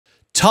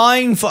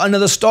Time for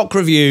another stock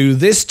review.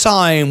 This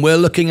time we're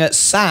looking at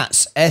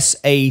SATS,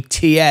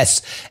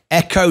 S-A-T-S,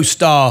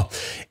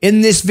 EchoStar. In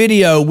this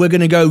video, we're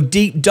going to go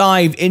deep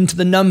dive into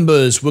the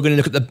numbers. We're going to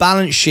look at the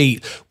balance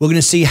sheet. We're going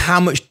to see how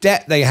much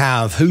debt they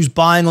have, who's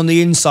buying on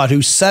the inside,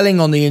 who's selling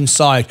on the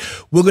inside.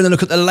 We're going to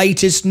look at the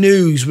latest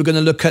news. We're going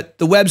to look at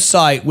the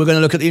website. We're going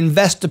to look at the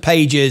investor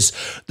pages,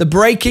 the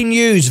breaking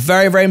news,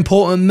 very, very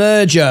important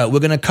merger. We're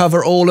going to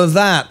cover all of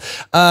that.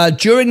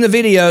 During the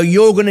video,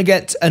 you're going to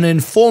get an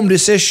informed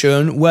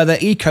decision whether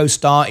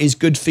EchoStar is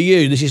good for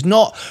you. This is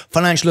not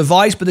financial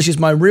advice, but this is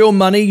my real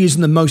money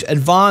using the most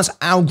advanced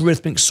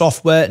algorithmic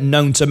software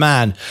known to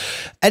man.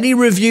 Any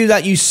review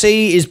that you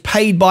see is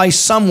paid by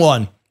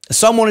someone.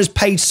 Someone has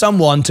paid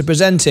someone to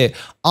present it.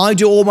 I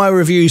do all my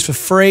reviews for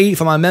free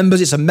for my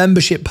members. It's a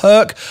membership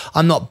perk.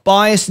 I'm not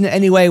biased in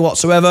any way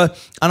whatsoever.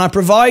 And I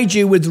provide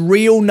you with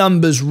real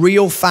numbers,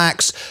 real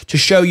facts to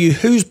show you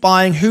who's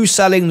buying, who's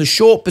selling, the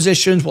short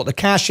positions, what the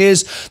cash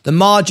is, the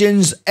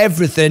margins,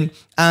 everything.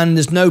 And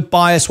there's no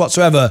bias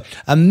whatsoever.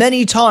 And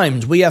many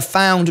times we have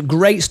found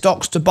great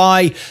stocks to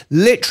buy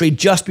literally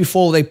just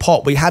before they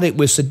pop. We had it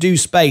with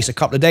Seduce Space a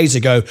couple of days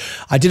ago.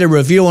 I did a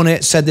review on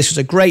it, said this was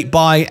a great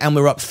buy, and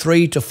we're up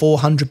 300 to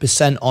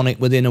 400% on it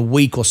within a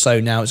week or so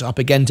now. It's up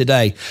again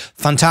today.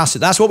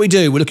 Fantastic. That's what we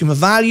do. We're looking for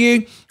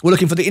value. We're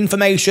looking for the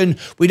information.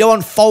 We don't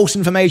want false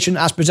information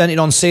as presented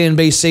on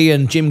CNBC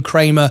and Jim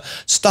Cramer,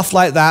 stuff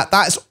like that.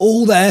 That's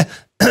all there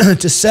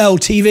to sell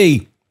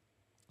TV.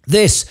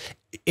 This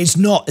is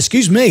not,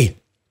 excuse me,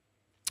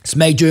 it's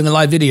made during a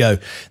live video.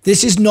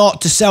 This is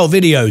not to sell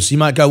videos. You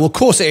might go, well, of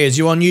course it is.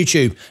 You're on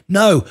YouTube.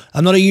 No,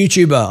 I'm not a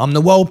YouTuber. I'm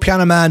the world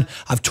piano man.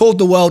 I've toured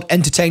the world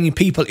entertaining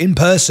people in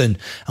person.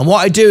 And what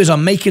I do is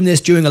I'm making this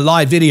during a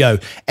live video.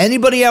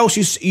 Anybody else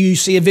you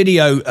see a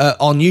video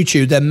on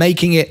YouTube, they're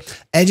making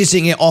it,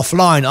 editing it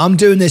offline. I'm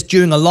doing this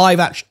during a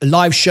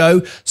live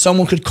show.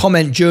 Someone could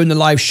comment during the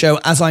live show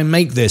as I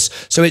make this.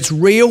 So it's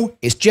real,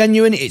 it's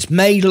genuine, it's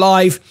made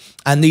live.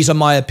 And these are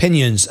my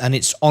opinions, and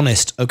it's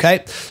honest,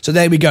 okay? So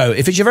there we go.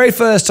 If it's your very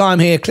first time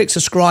here, click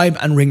subscribe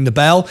and ring the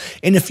bell.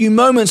 In a few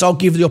moments, I'll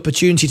give you the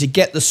opportunity to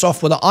get the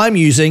software that I'm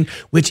using,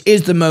 which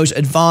is the most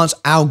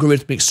advanced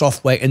algorithmic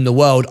software in the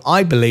world,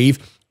 I believe.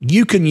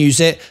 You can use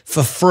it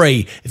for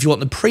free. If you want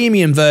the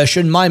premium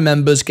version, my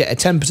members get a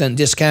 10%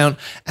 discount,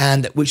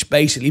 and which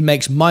basically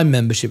makes my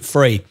membership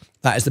free.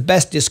 That is the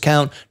best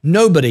discount.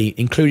 Nobody,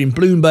 including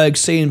Bloomberg,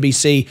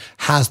 CNBC,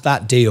 has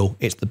that deal.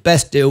 It's the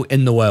best deal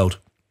in the world.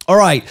 All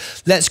right,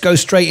 let's go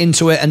straight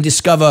into it and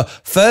discover,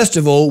 first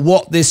of all,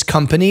 what this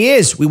company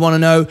is. We want to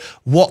know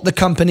what the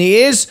company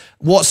is,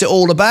 what's it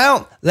all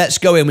about. Let's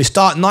go in. We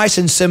start nice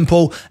and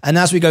simple, and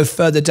as we go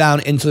further down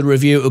into the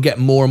review, it will get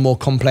more and more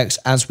complex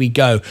as we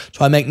go.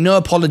 So I make no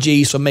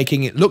apologies for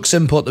making it look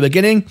simple at the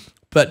beginning,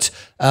 but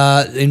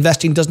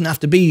investing doesn't have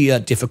to be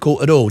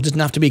difficult at all. It doesn't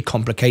have to be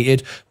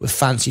complicated with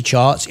fancy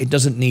charts. It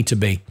doesn't need to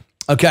be.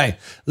 Okay,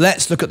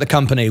 let's look at the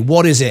company.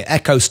 What is it?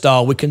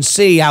 EchoStar. We can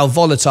see how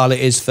volatile it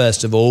is,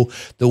 first of all.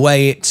 The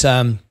way it,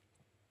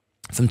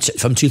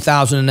 from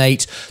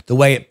 2008, the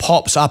way it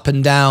pops up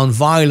and down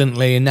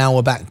violently, and now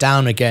we're back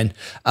down again.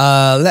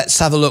 Let's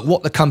have a look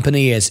what the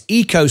company is.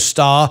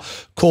 EchoStar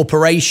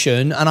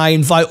Corporation, and I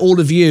invite all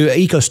of you at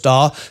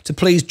EchoStar to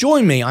please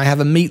join me. I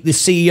have a Meet the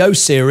CEO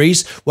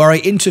series where I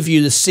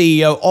interview the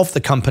CEO of the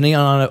company,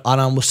 and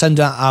I will send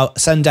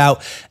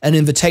out an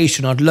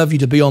invitation. I'd love you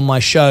to be on my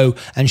show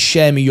and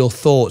share me your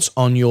thoughts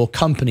on your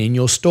company and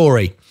your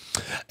story.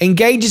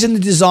 Engages in the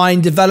design,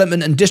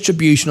 development, and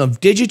distribution of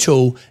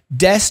digital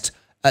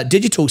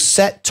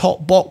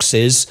set-top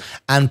boxes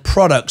and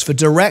products for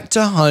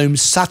direct-to-home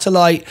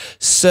satellite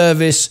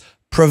service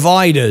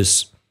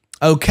providers.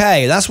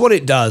 Okay, that's what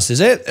it does,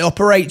 is it? It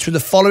operates through the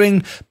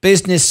following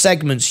business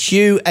segments: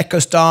 Hugh,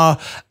 EchoStar,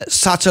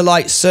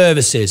 satellite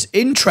services.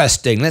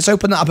 Interesting. Let's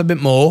open that up a bit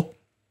more.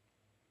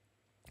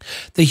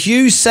 The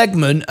Hughes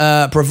segment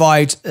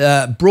provides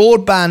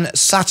broadband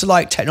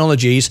satellite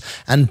technologies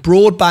and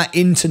broadband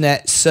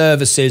internet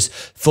services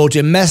for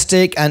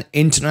domestic and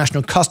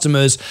international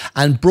customers,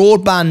 and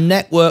broadband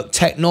network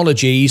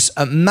technologies,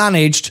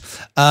 managed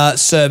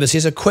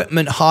services,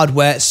 equipment,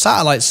 hardware,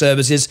 satellite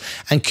services,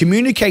 and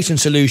communication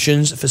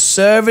solutions for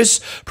service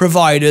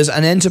providers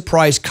and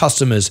enterprise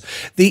customers.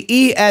 The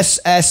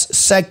ESS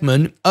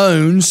segment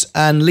owns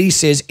and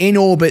leases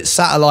in-orbit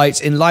satellites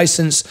and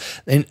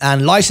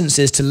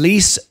licenses to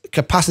lease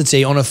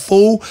capacity on a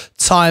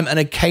full-time and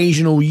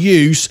occasional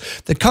use.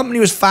 The company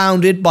was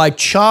founded by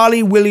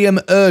Charlie William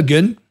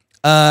Ergen,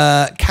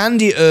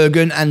 Candy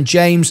Ergen, and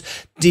James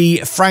D.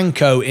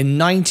 Franco in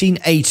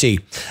 1980,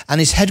 and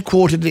is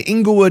headquartered in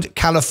Inglewood,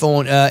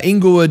 California,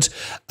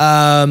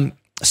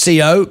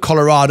 CO,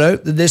 Colorado.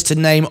 The listed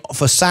name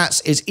for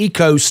SATS is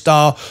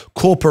EchoStar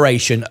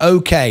Corporation.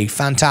 Okay,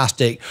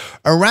 fantastic.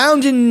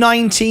 Around in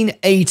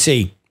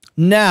 1980.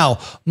 Now,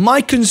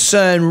 my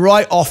concern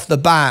right off the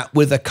bat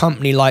with a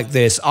company like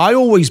this, I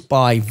always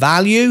buy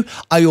value.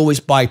 I always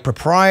buy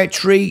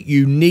proprietary,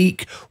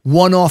 unique,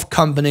 one-off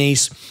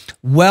companies,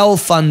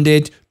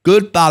 well-funded,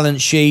 good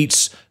balance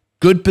sheets,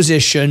 Good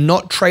position,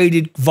 not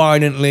traded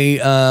violently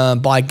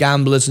by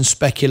gamblers and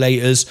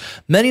speculators.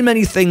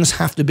 Many things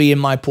have to be in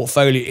my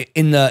portfolio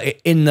in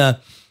the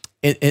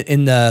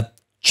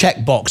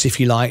checkbox, if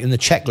you like, in the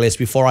checklist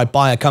before I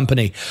buy a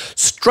company.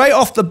 Straight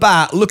off the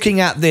bat, looking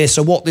at this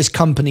or what this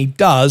company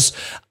does,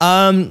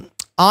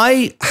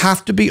 I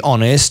have to be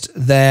honest,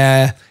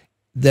 there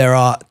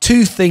are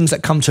two things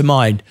that come to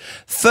mind.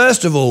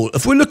 First of all,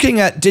 if we're looking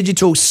at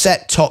digital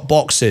set-top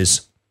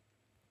boxes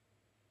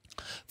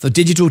for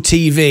digital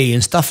TV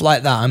and stuff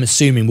like that, I'm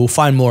assuming we'll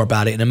find more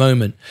about it in a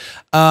moment,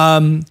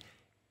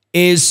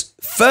 is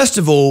first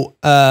of all,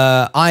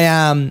 I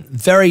am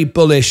very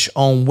bullish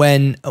on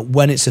when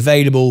it's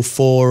available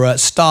for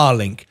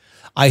Starlink.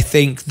 I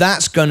think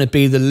that's going to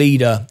be the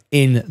leader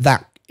in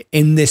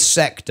this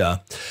sector.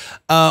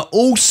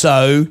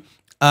 Also,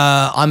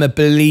 I'm a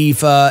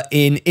believer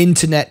in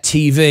internet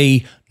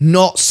TV,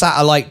 not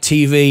satellite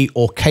TV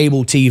or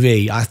cable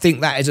TV. I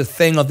think that is a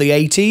thing of the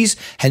 80s,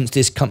 hence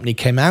this company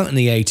came out in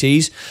the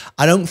 80s.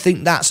 I don't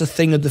think that's a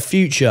thing of the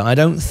future. I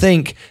don't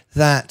think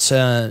that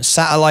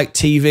satellite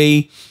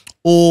TV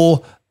or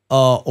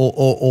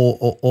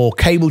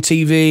cable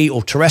TV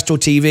or terrestrial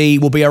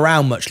TV will be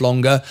around much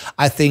longer.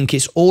 I think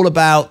it's all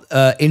about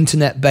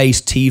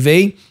internet-based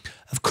TV.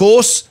 Of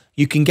course,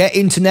 you can get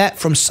internet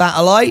from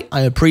satellite. I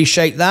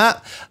appreciate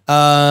that.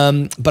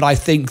 But I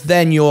think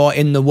then you're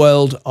in the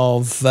world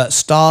of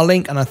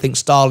Starlink, and I think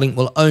Starlink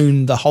will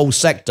own the whole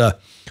sector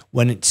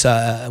when it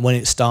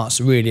starts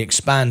really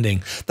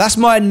expanding. That's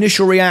my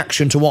initial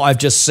reaction to what I've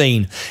just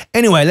seen.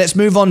 Anyway, let's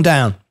move on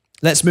down.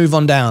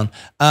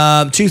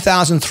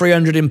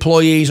 2,300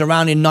 employees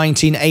around in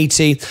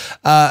 1980.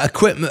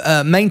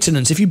 Equipment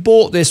maintenance. If you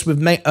bought this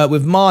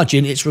with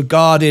margin, it's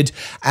regarded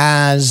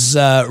as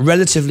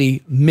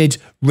relatively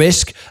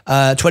mid-risk.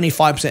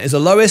 25% is the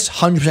lowest,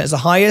 100% is the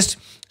highest.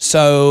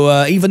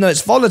 So even though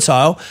it's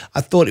volatile,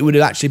 I thought it would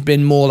have actually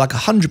been more like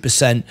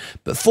 100%.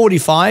 But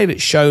 45,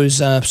 it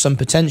shows some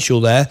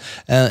potential there.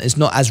 It's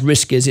not as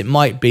risky as it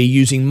might be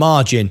using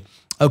margin.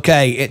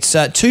 Okay, it's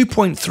a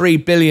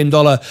 $2.3 billion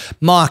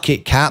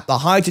market cap. The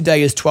high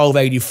today is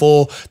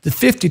 1284. The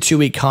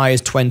 52-week high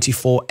is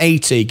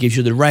 2480. Gives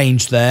you the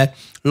range there.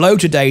 Low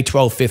today,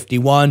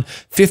 1251.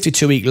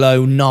 52-week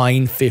low,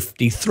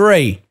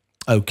 953.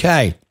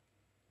 Okay.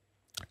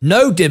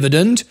 No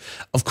dividend.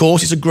 Of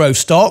course, it's a growth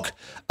stock.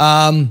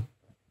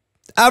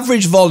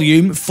 Average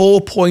volume,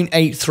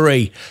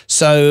 4.83.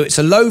 So it's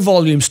a low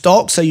volume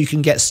stock, so you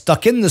can get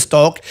stuck in the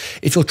stock.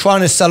 If you're trying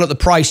to sell at the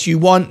price you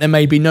want, there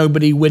may be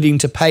nobody willing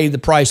to pay the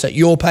price that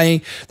you're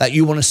paying, that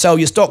you want to sell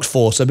your stocks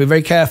for. So be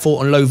very careful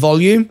on low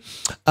volume.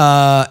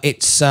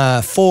 It's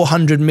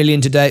 400 million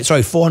today,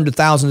 sorry,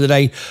 400,000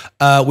 today,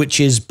 which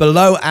is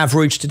below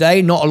average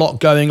today. Not a lot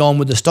going on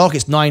with the stock.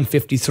 It's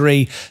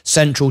 9:53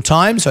 Central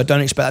Time, so I don't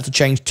expect that to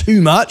change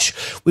too much.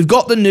 We've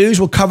got the news.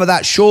 We'll cover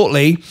that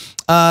shortly.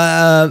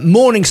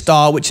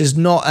 Morningstar, which is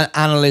not an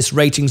analyst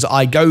ratings that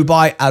I go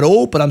by at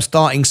all, but I'm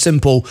starting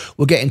simple.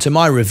 We'll get into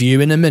my review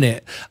in a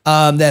minute.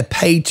 They're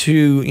paid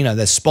to,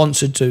 they're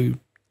sponsored to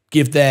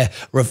give their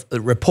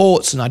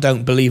reports, and I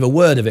don't believe a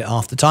word of it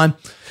half the time.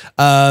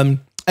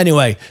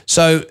 Anyway,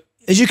 so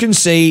as you can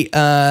see,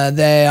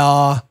 they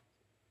are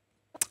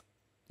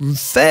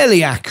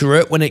fairly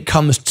accurate when it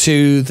comes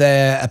to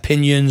their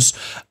opinions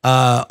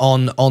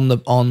on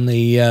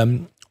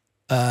the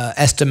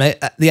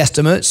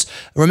estimates.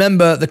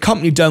 Remember, the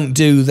company don't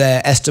do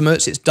their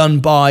estimates. It's done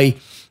by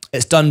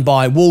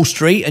Wall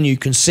Street, and you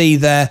can see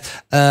there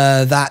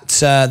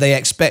that they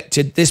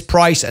expected this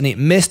price and it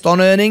missed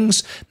on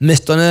earnings.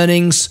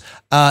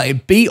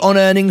 It beat on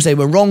earnings. They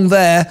were wrong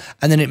there,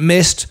 and then it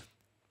missed.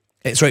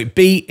 It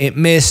beat, it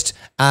missed,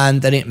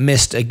 and then it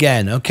missed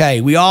again.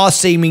 Okay, we are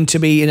seeming to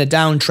be in a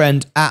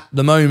downtrend at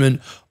the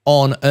moment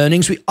on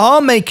earnings. We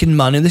are making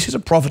money. This is a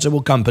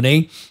profitable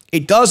company.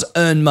 It does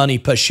earn money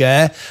per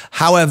share.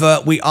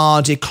 However, we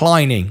are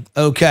declining.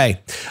 Okay.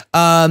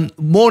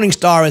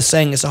 Morningstar is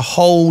saying it's a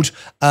hold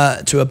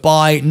to a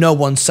buy. No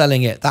one's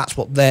selling it. That's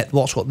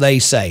what they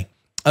say.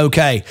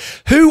 Okay,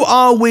 who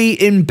are we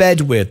in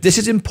bed with? This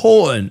is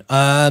important.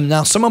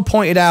 Now, someone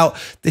pointed out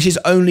this is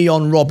only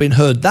on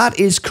Robinhood. That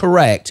is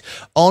correct.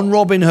 On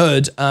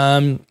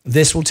Robinhood,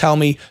 this will tell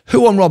me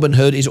who on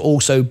Robinhood is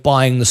also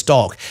buying the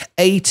stock.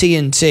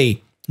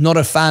 AT&T, not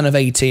a fan of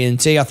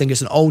AT&T. I think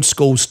it's an old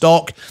school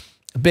stock.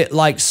 A bit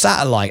like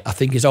satellite, I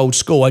think is old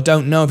school. I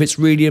don't know if it's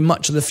really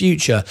much of the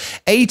future.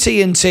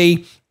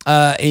 AT&T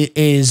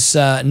is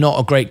not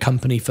a great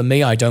company for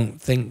me. I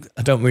don't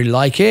really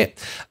like it.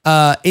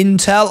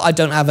 Intel, I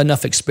don't have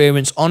enough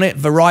experience on it.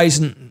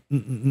 Verizon,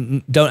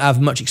 don't have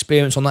much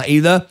experience on that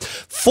either.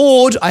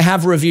 Ford, I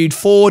have reviewed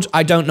Ford.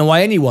 I don't know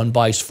why anyone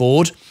buys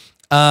Ford.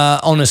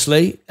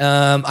 Honestly,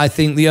 I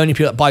think the only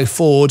people that buy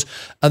Ford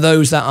are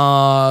those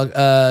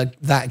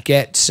that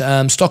get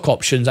stock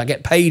options, that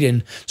get paid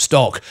in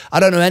stock. I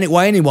don't know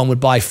why anyone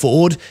would buy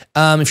Ford.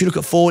 If you look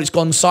at Ford, it's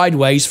gone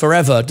sideways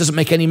forever. It doesn't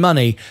make any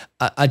money.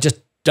 I just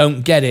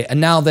don't get it.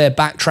 And now they're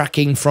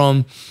backtracking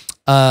from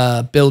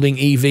building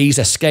EVs.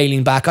 They're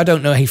scaling back. I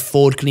don't know how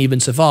Ford can even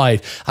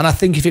survive. And I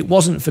think if it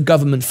wasn't for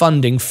government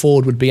funding,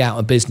 Ford would be out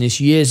of business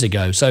years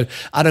ago. So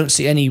I don't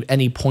see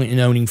any point in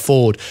owning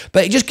Ford.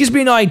 But it just gives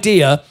me an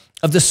idea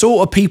of the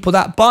sort of people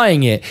that are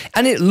buying it.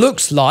 And it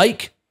looks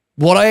like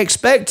what I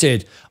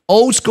expected.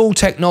 Old school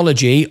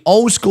technology,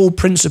 old school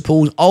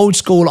principles, old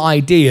school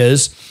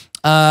ideas.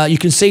 You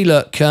can see,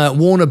 look,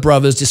 Warner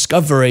Brothers,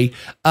 Discovery.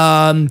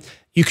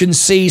 You can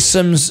see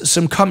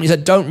some companies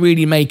that don't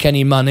really make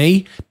any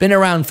money, been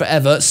around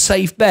forever,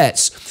 safe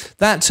bets.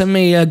 That to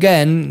me,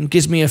 again,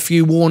 gives me a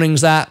few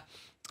warnings that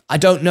I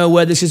don't know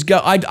where this is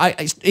going.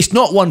 It's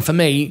not one for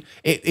me.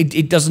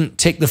 It doesn't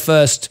tick the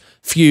first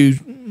few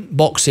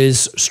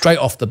boxes straight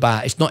off the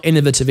bat. It's not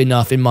innovative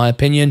enough, in my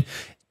opinion.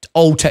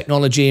 Old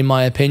technology, in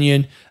my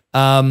opinion.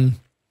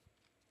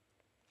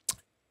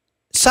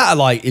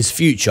 Satellite is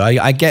future.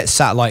 I get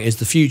satellite is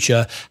the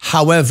future.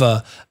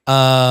 However,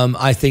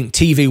 I think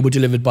TV will be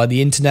delivered by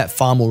the internet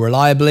far more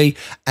reliably.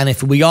 And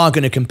if we are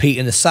going to compete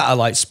in the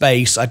satellite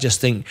space, I just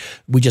think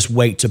we just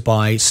wait to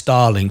buy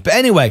Starlink. But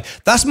anyway,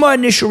 that's my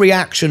initial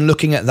reaction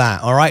looking at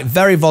that. All right,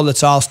 very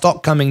volatile,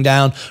 stock coming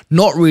down,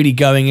 not really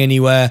going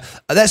anywhere.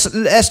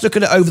 Let's look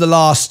at it over the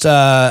last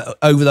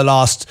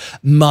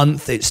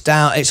month. It's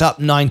down. It's up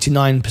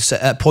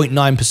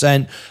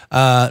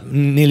 0.9%,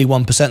 nearly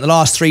 1%. The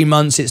last 3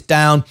 months, it's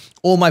down.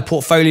 All my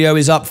portfolio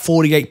is up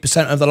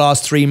 48% over the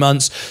last 3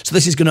 months. So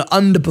this is going to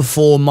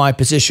underperform my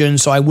position.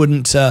 So I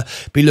wouldn't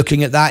be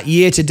looking at that.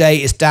 Year to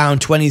date, it's down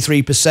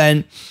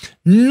 23%.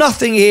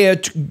 Nothing here,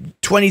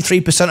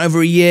 23% over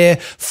a year.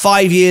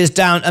 5 years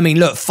down. I mean,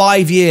 look,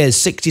 5 years,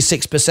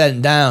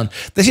 66% down.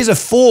 This is a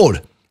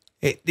Ford.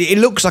 It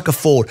looks like a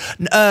Ford.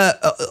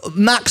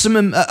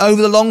 Maximum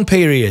over the long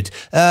period,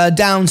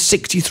 down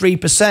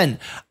 63%.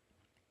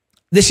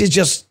 This is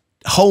just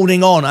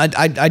holding on.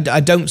 I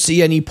don't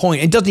see any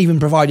point. It doesn't even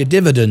provide a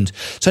dividend.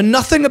 So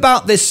nothing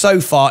about this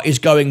so far is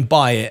going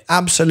buy it.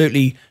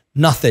 Absolutely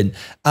nothing.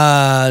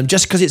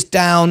 Just because it's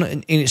down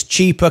and it's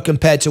cheaper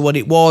compared to what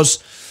it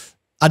was,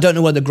 I don't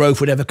know where the growth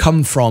would ever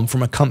come from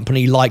a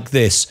company like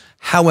this.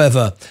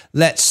 However,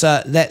 let's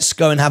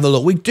go and have a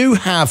look. We do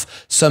have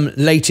some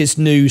latest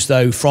news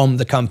though from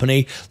the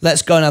company.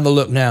 Let's go and have a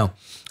look now.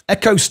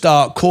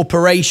 EchoStar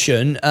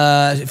Corporation,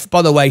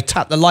 by the way,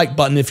 tap the like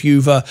button if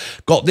you've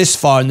got this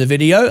far in the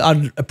video.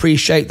 I'd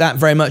appreciate that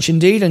very much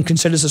indeed, and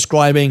consider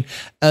subscribing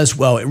as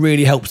well. It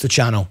really helps the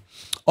channel.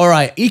 All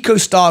right,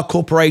 EchoStar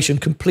Corporation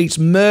completes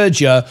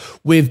merger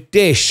with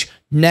Dish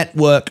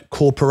Network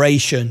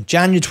Corporation,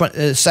 January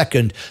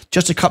 22nd,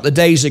 just a couple of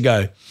days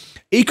ago.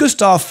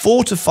 EchoStar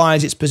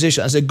fortifies its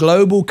position as a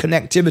global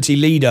connectivity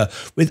leader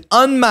with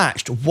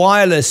unmatched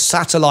wireless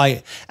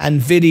satellite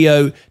and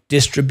video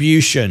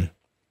distribution.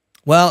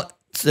 Well,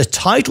 the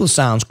title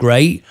sounds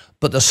great,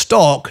 but the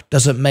stock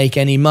doesn't make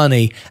any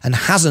money and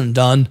hasn't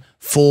done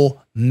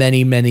for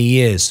many, many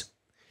years.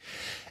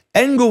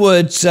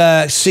 Englewood,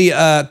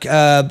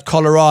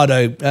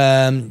 Colorado,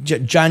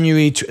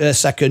 January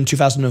 2nd,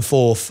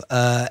 2004.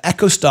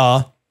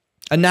 EchoStar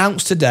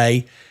announced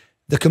today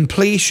the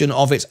completion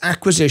of its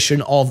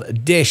acquisition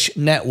of Dish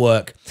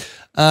Network.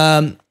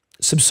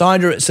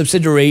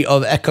 Subsidiary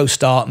of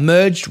EchoStar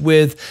merged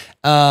with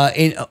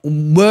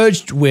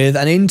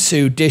and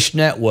into Dish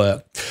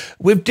Network,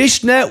 with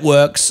Dish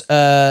Networks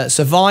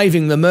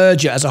surviving the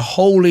merger as a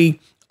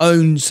wholly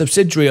owned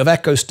subsidiary of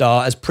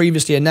EchoStar, as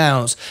previously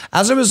announced.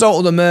 As a result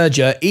of the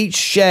merger, each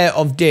share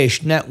of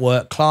Dish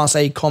Network Class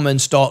A common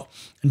stock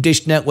and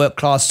Dish Network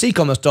Class C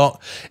common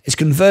stock is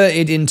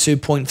converted into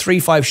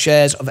 0.35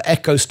 shares of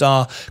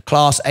EchoStar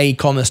Class A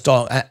common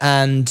stock,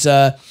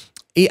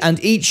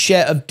 and each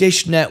share of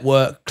Dish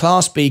Network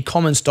Class B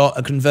common stock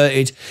are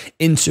converted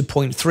into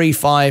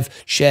 0.35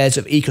 shares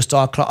of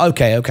EchoStar Class.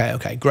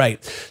 Okay,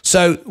 great.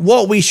 So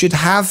what we should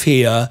have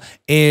here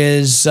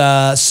is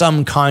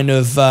some kind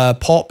of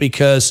pot,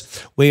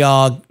 because we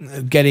are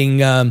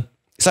getting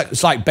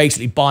it's like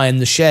basically buying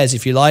the shares,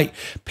 if you like.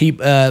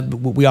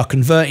 We are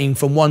converting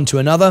from one to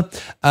another.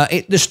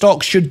 The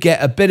stock should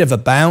get a bit of a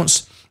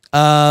bounce.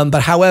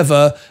 But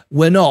however,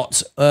 we're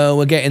not.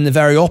 We're getting the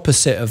very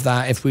opposite of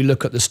that. If we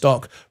look at the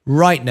stock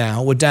right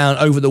now, we're down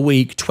over the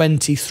week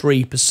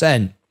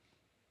 23%.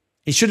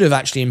 It should have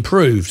actually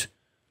improved.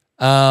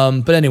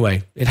 But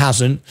anyway, it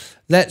hasn't.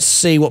 Let's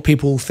see what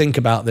people think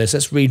about this.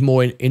 Let's read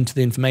more into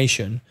the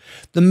information.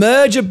 The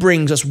merger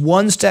brings us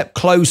one step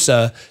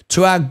closer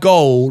to our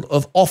goal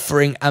of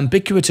offering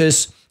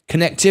ubiquitous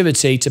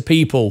connectivity to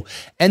people,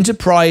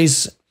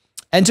 enterprises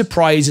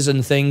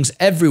and things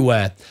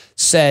everywhere,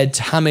 said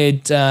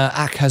Hamid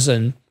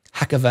Hakavan.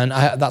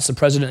 That's the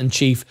President and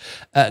Chief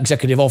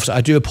Executive Officer. I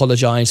do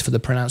apologize for the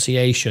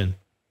pronunciation.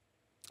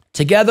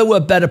 Together, we're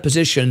better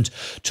positioned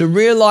to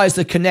realize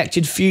the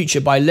connected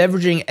future by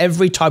leveraging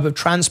every type of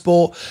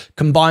transport,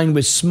 combined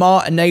with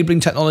smart enabling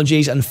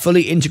technologies and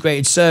fully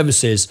integrated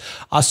services.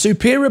 Our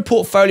superior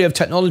portfolio of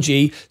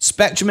technology,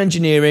 spectrum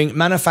engineering,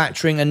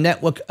 manufacturing, and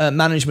network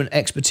management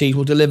expertise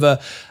will deliver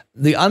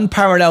the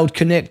unparalleled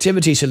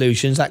connectivity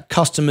solutions that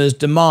customers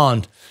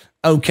demand.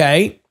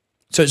 Okay,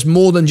 So it's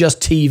more than just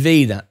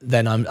TV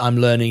then I'm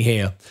learning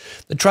here.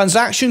 The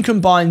transaction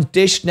combines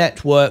Dish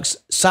Network's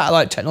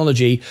satellite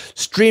technology,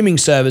 streaming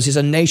services,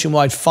 and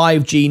nationwide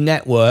 5G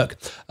network,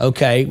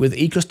 okay, with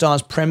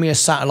EchoStar's premier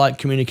satellite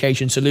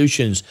communication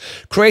solutions,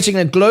 creating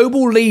a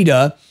global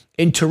leader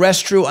in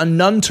terrestrial and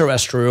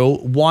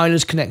non-terrestrial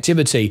wireless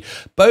connectivity.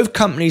 Both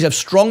companies have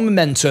strong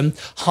momentum,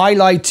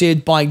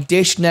 highlighted by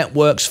Dish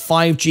Network's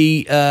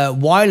 5G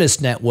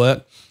wireless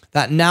network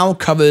that now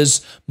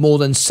covers more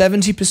than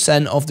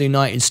 70% of the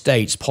United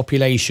States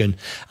population,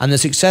 and the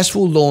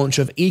successful launch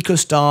of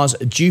EchoStar's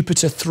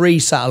Jupiter 3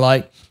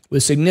 satellite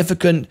with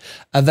significant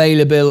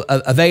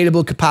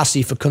available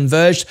capacity for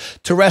converged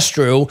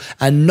terrestrial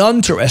and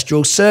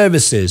non-terrestrial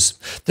services.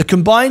 The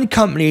combined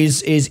company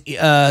is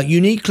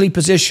uniquely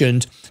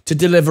positioned to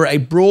deliver a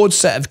broad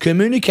set of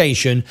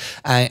communication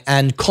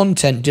and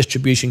content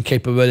distribution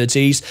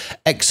capabilities,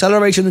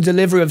 accelerating the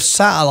delivery of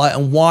satellite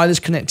and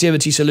wireless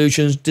connectivity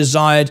solutions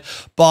desired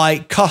by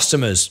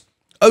customers.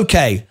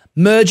 Okay,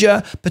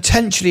 merger,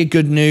 potentially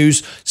good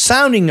news,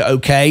 sounding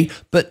okay,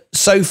 but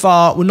so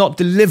far we're not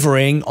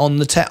delivering on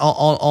the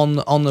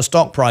on the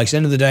stock price. At the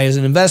end of the day, as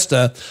an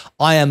investor,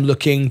 I am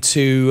looking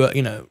to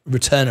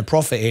return a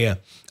profit here.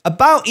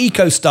 About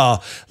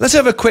EchoStar, let's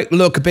have a quick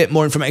look, a bit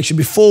more information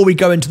before we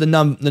go into the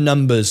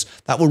numbers.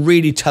 That will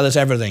really tell us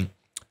everything.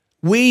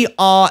 We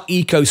are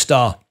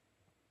EchoStar,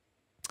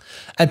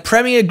 a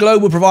premier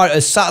global provider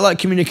of satellite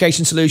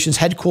communication solutions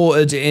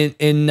headquartered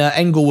in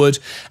Englewood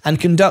and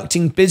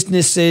conducting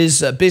business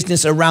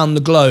around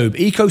the globe.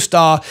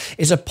 EchoStar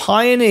is a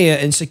pioneer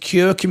in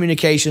secure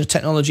communications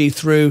technology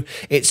through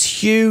its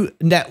Hue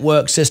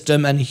network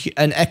system and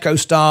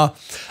EchoStar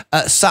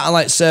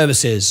satellite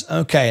services.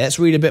 Okay, let's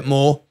read a bit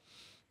more.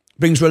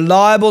 Brings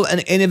reliable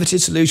and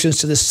innovative solutions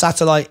to the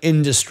satellite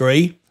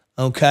industry.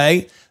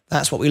 Okay,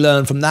 that's what we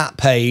learned from that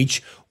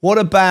page. What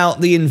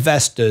about the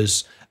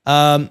investors?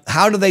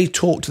 How do they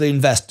talk to the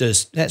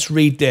investors? Let's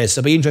read this.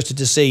 I'll be interested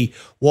to see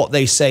what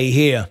they say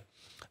here.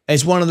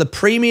 As one of the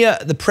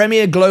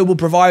premier global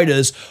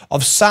providers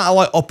of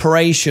satellite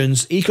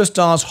operations,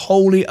 EchoStar's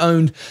wholly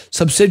owned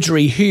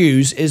subsidiary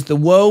Hughes is the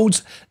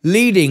world's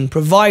leading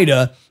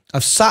provider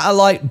of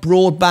satellite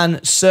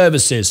broadband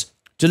services,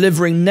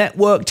 delivering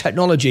network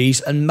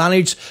technologies and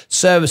managed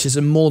services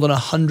in more than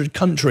 100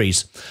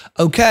 countries.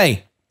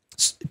 Okay,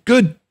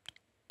 good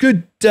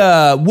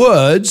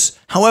words.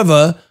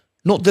 However,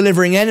 not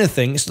delivering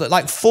anything. It's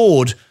like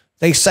Ford.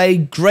 They say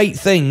great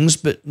things,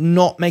 but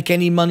not make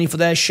any money for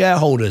their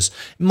shareholders.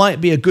 It might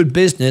be a good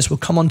business. We'll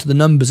come on to the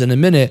numbers in a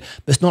minute,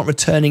 but it's not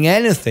returning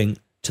anything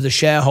to the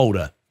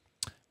shareholder,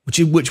 which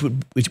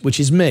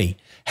is me.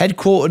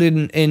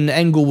 Headquartered in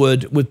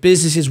Englewood with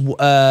business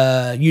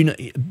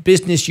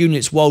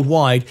units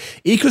worldwide,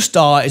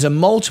 EchoStar is a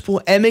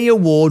multiple Emmy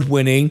award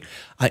winning.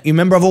 You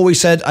remember I've always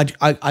said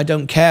I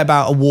don't care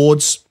about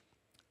awards.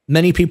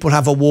 Many people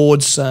have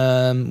awards.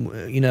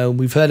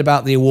 We've heard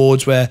about the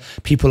awards where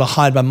people are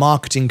hired by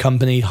marketing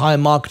companies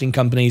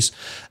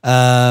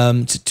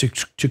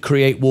to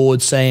create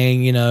awards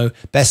saying,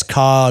 best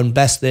car and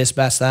best this,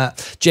 best that.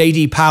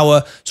 JD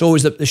Power, it's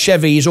always the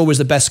Chevy is always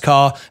the best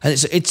car, and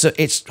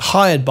it's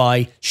hired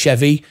by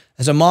Chevy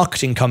as a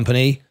marketing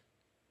company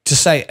to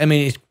say.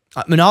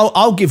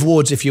 I'll give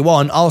awards if you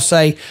want. I'll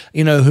say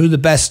who the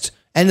best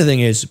anything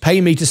is. Pay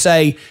me to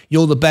say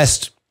you're the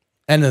best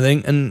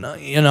anything, and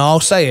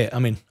I'll say it.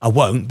 I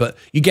won't, but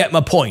you get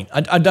my point.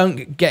 I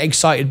don't get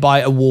excited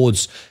by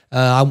awards.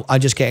 I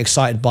just get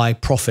excited by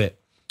profit.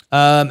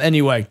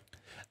 Anyway,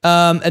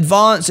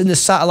 advanced in the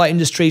satellite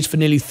industries for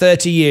nearly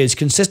 30 years,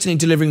 consistently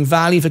delivering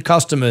value for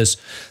customers,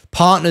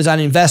 partners,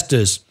 and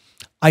investors.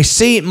 I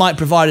see it might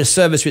provide a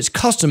service to its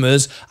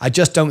customers. I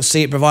just don't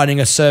see it providing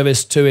a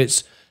service to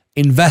its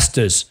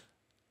investors.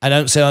 I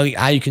don't see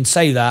how you can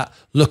say that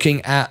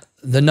looking at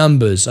the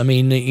numbers.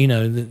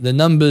 The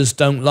numbers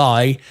don't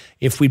lie.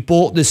 If we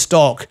bought this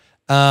stock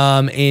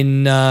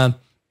in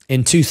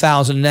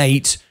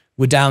 2008,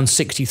 we're down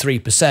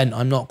 63%.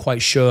 I'm not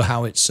quite sure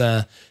how it's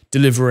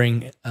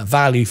delivering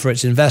value for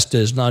its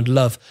investors, and I'd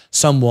love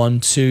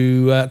someone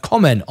to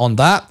comment on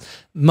that.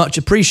 Much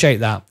appreciate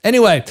that.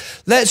 Anyway,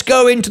 let's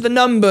go into the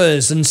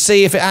numbers and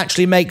see if it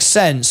actually makes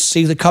sense,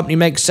 see if the company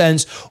makes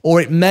sense, or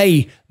it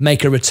may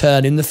make a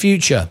return in the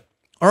future.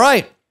 All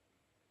right.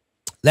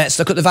 Let's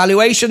look at the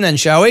valuation then,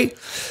 shall we?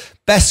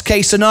 Best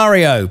case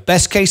scenario.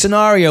 Best case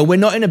scenario. We're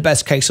not in a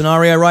best case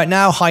scenario right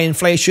now. High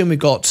inflation. We've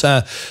got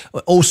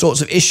all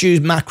sorts of issues,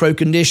 macro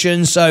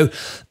conditions. So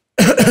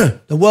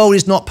the world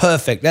is not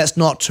perfect. Let's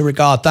not to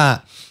regard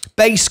that.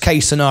 Base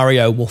case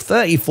scenario. Well,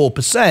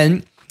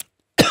 34%.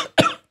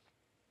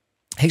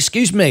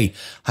 Excuse me.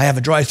 I have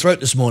a dry throat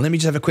this morning. Let me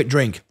just have a quick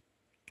drink.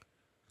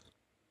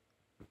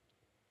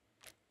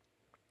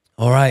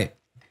 All right.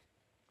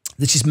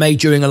 This is made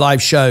during a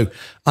live show,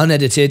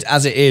 unedited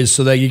as it is.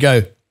 So there you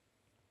go.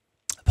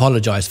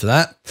 Apologize for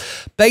that.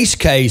 Base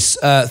case,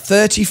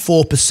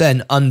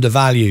 34%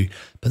 undervalued.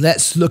 But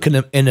let's look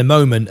in a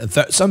moment.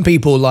 Some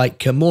people like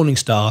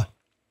Morningstar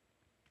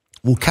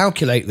we'll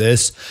calculate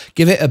this,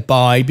 give it a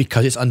buy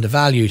because it's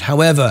undervalued.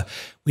 However,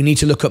 we need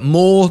to look at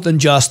more than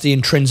just the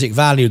intrinsic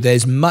value.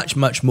 There's much,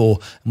 much more,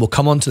 and we'll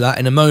come on to that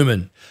in a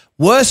moment.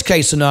 Worst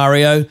case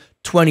scenario,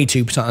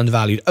 22%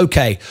 undervalued.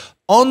 Okay,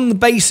 on the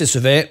basis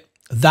of it,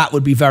 that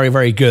would be very,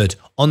 very good.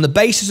 On the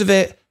basis of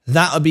it,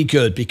 that would be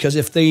good, because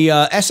if the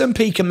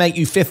S&P can make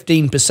you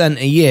 15%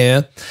 a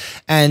year,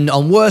 and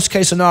on worst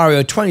case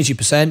scenario,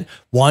 22%,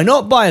 why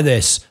not buy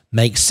this?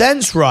 Makes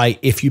sense, right?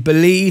 If you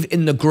believe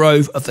in the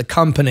growth of the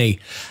company.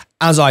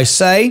 As I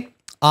say,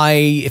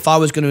 if I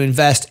was going to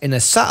invest in a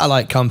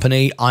satellite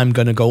company, I'm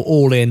going to go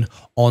all in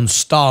on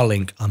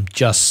Starlink. I'm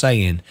just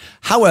saying.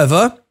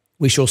 However,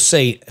 we shall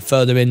see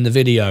further in the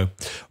video.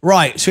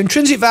 Right, so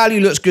intrinsic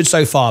value looks good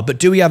so far, but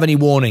do we have any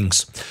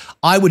warnings?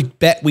 I would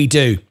bet we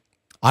do.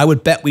 I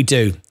would bet we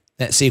do.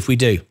 Let's see if we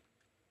do.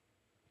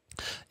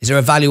 Is there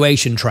a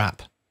valuation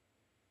trap?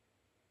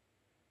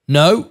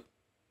 No.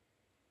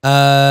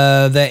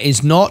 There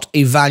is not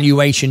a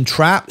valuation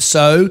trap,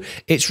 so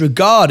it's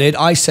regarded.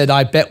 I said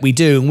I bet we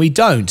do, and we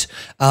don't.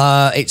 We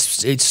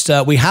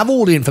have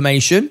all the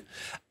information,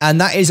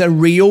 and that is a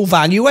real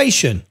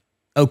valuation.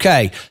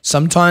 Okay,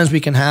 sometimes we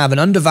can have an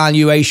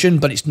undervaluation,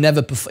 but it's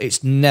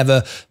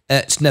never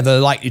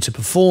likely to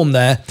perform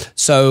there.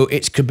 So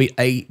it could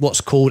be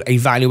what's called a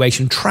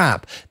valuation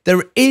trap.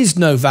 There is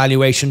no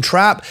valuation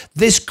trap.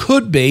 This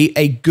could be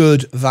a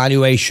good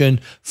valuation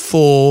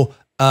for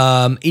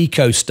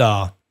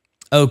EchoStar.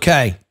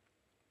 Okay,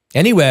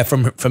 anywhere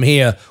from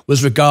here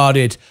was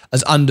regarded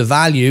as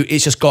undervalued. It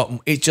just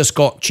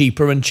got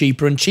cheaper and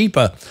cheaper and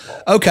cheaper.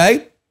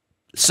 Okay,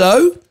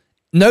 so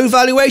no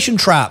valuation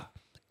trap.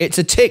 It's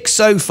a tick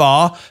so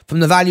far from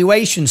the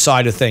valuation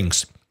side of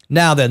things.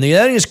 Now then, the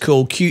earnings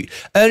call.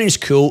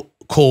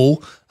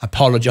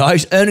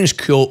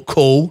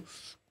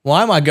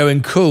 Why am I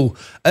going cool?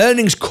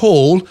 Earnings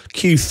call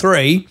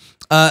Q3.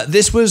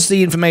 This was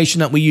the information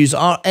that we use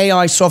our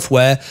AI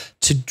software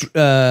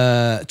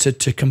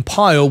to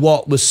compile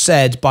what was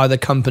said by the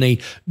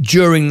company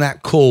during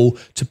that call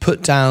to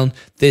put down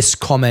this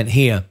comment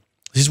here.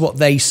 This is what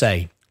they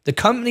say. The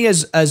company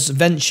has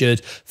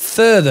ventured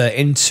further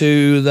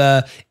into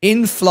the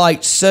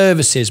in-flight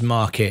services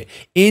market.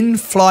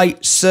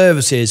 In-flight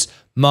services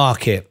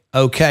market.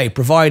 Okay,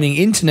 providing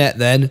internet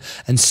then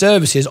and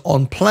services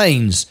on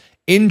planes.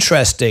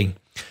 Interesting.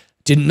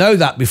 Didn't know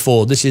that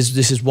before. This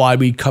is why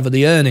we cover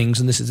the earnings,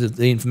 and this is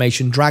the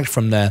information dragged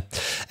from there.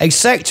 A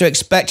sector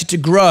expected to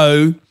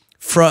grow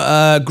from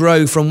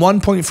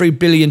 1.3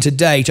 billion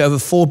today to over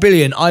 4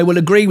 billion. I will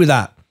agree with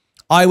that.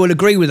 I will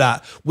agree with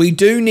that. We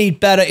do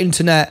need better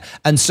internet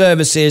and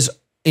services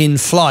in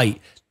flight.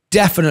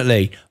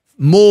 Definitely.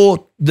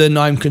 More than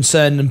I'm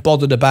concerned and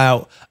bothered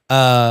about,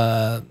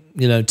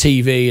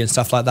 TV and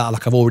stuff like that,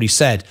 like I've already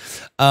said.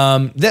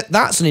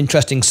 That's an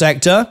interesting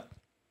sector.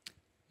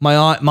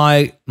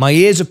 My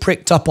ears are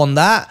pricked up on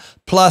that.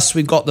 Plus,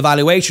 we've got the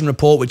valuation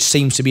report, which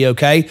seems to be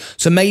okay.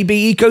 So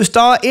maybe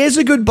EchoStar is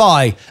a good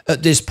buy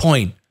at this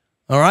point.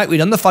 All right, we've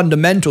done the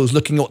fundamentals,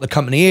 looking at what the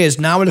company is.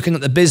 Now we're looking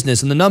at the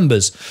business and the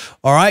numbers.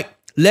 All right,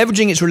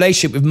 leveraging its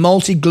relationship with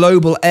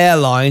multi-global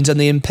airlines and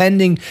the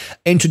impending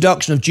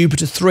introduction of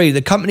Jupiter 3,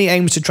 the company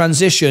aims to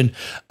transition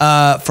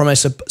from a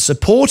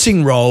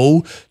supporting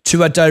role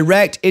to a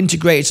direct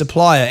integrated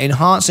supplier,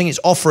 enhancing its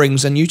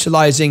offerings and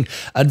utilizing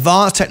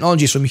advanced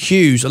technologies from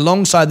Hughes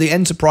alongside the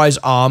enterprise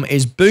arm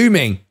is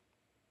booming,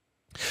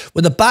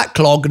 with a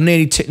backlog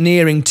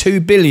nearing 2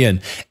 billion,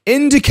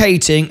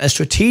 indicating a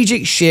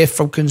strategic shift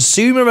from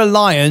consumer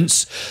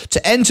reliance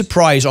to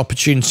enterprise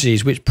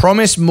opportunities, which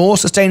promise more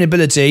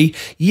sustainability,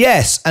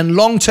 yes, and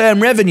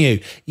long-term revenue.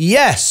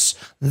 Yes,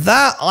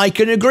 that I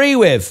can agree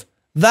with.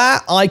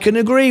 That I can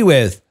agree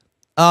with.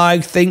 I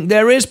think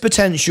there is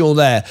potential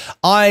there.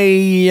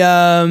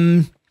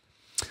 Again,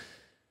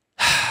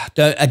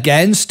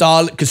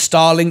 could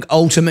Starlink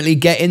ultimately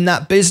get in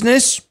that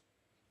business?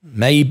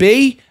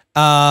 Maybe.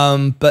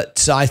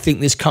 But I think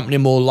this company are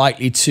more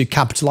likely to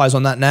capitalize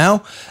on that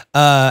now.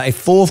 A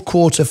fourth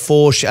quarter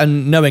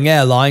and knowing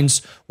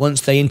airlines, once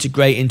they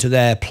integrate into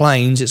their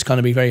planes, it's going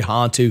to be very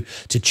hard to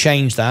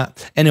change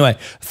that. Anyway,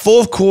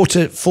 fourth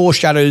quarter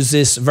foreshadows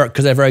this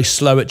because they're very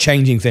slow at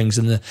changing things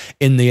in the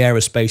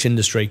aerospace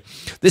industry.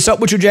 This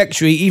upward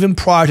trajectory, even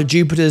prior to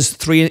Jupiter's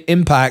 3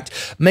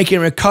 impact, making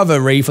a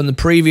recovery from the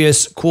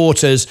previous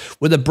quarters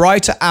with a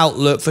brighter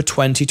outlook for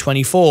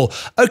 2024.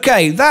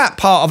 Okay, that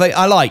part of it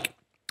I like.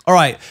 All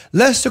right,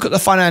 let's look at the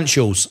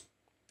financials.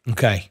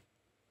 Okay,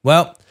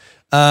 well,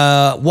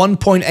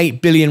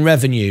 1.8 billion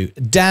revenue,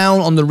 down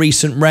on the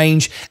recent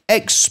range,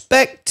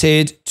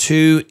 expected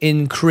to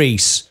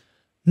increase.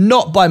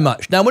 Not by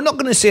much. Now, we're not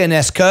going to see an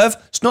S-curve.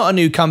 It's not a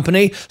new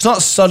company. It's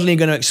not suddenly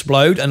going to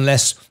explode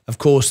unless, of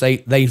course, they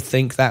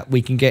think that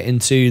we can get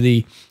into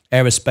the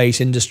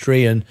aerospace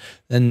industry and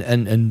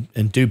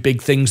do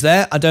big things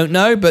there. I don't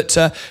know, but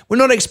we're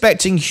not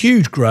expecting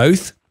huge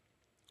growth,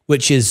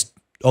 which is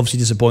obviously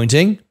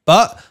disappointing,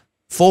 but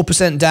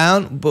 4%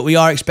 down, but we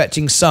are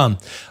expecting some.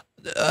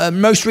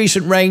 Most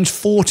recent range,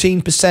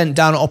 14%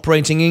 down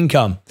operating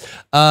income.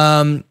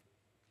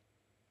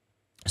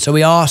 So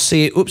we are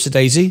seeing, oops, a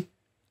daisy.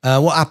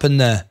 What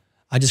happened there?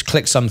 I just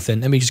clicked something.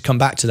 Let me just come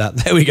back to that.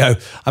 There we go.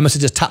 I must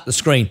have just tapped the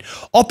screen.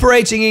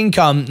 Operating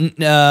income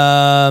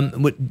down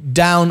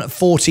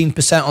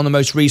 14% on the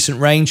most recent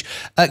range.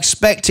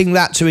 Expecting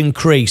that to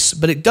increase.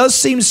 But it does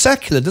seem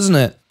secular, doesn't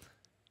it?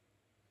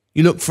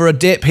 You look for a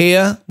dip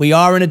here. We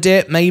are in a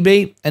dip,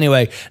 maybe.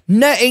 Anyway,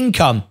 net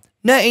income.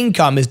 Net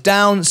income is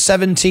down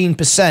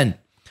 17%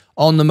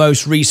 on the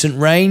most recent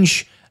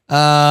range.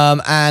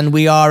 And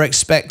we are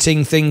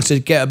expecting things to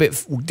get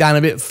down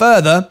a bit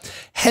further,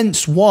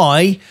 hence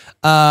why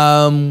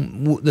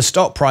the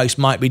stock price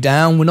might be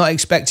down. We're not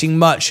expecting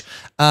much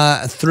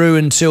through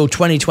until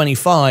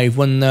 2025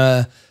 when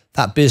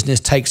that business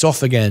takes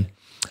off again.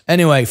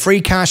 Anyway, free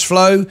cash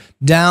flow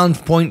down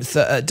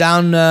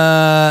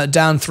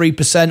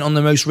 3% on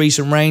the most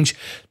recent range.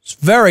 It's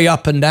very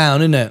up and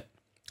down, isn't it?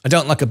 I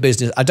don't like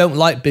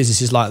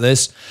businesses like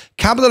this.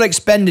 Capital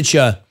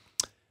expenditure.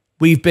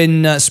 We've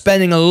been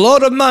spending a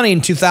lot of money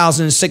in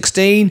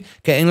 2016,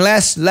 getting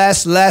less.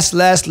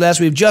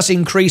 We've just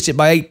increased it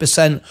by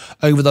 8%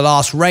 over the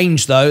last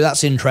range, though.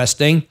 That's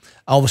interesting.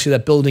 Obviously, they're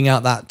building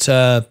out that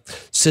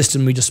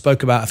system we just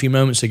spoke about a few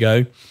moments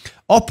ago.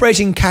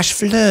 Operating cash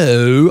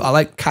flow, I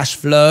like cash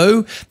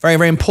flow, very,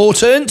 very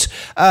important,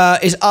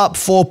 is up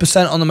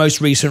 4% on the most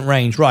recent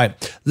range.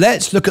 Right,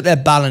 let's look at their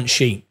balance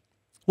sheet.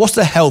 What's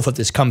the health of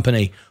this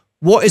company?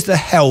 What is the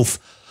health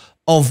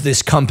of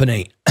this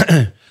company?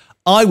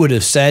 I would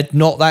have said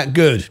not that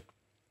good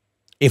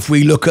if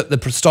we look at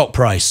the stock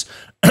price,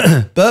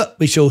 but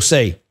we shall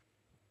see.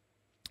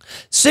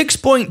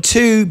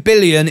 6.2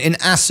 billion in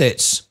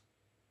assets,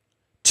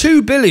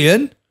 2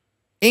 billion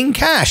in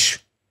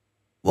cash.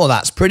 Well,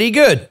 that's pretty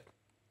good.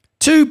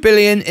 2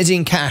 billion is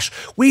in cash.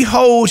 We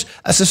hold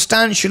a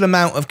substantial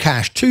amount of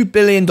cash, $2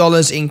 billion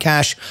in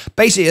cash.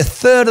 Basically, a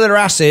third of their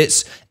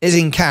assets is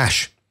in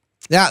cash.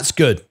 That's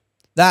good.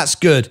 That's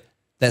good.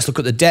 Let's look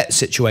at the debt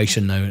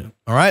situation now.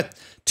 All right.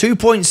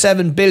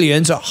 2.7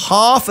 billion. So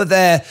half of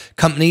their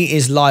company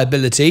is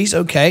liabilities.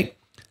 Okay.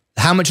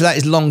 How much of that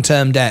is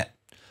long-term debt?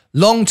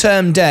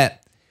 Long-term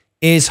debt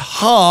is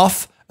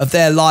half of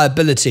their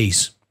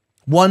liabilities.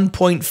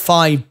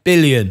 1.5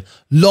 billion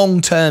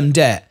long-term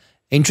debt.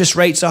 Interest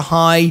rates are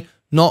high,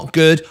 not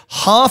good.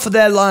 Half of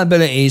their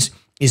liabilities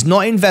is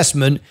not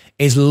investment,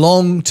 is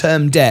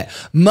long-term debt.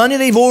 Money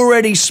they've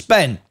already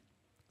spent.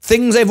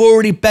 Things they've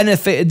already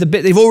benefited,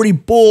 they've already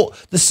bought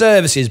the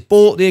services,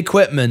 bought the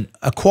equipment,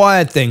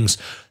 acquired things.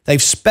 They've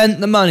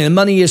spent the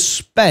money is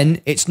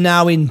spent, it's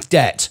now in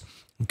debt.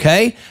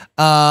 Okay?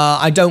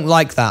 I don't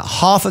like that.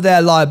 Half of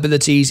their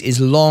liabilities is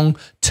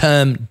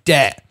long-term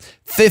debt.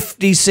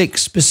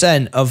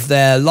 56% of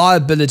their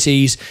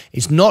liabilities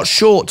is not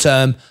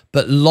short-term,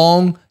 but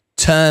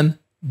long-term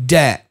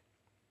debt,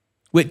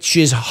 which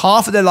is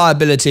half of their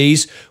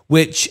liabilities,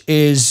 which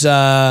is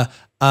a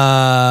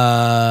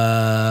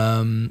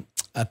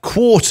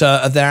quarter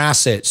of their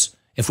assets.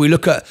 If we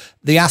look at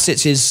the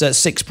assets is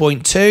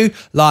 6.2,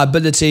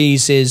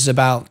 liabilities is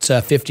about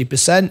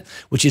 50%,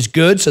 which is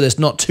good. So there's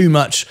not too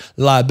much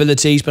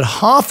liabilities, but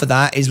half of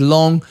that is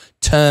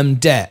long-term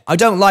debt. I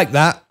don't like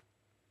that.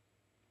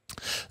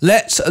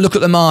 Let's look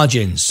at the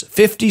margins.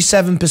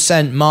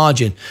 57%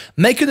 margin.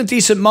 Making a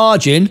decent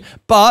margin,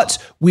 but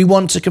we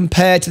want to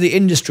compare to the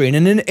industry.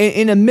 And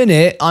in a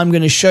minute, I'm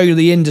going to show you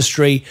the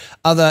industry,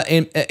 other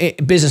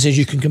businesses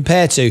you can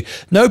compare to.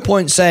 No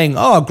point saying,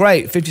 oh,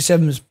 great,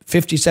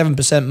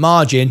 57%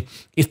 margin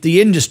if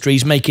the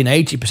industry's making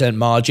 80%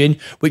 margin,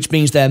 which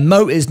means their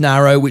moat is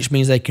narrow, which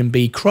means they can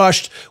be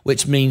crushed,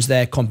 which means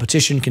their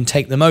competition can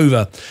take them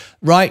over,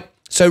 right?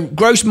 So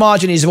gross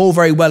margin is all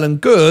very well and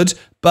good,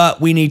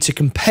 but we need to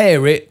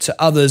compare it to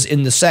others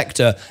in the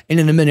sector.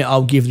 And in a minute,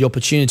 I'll give you the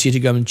opportunity to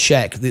go and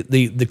check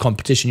the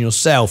competition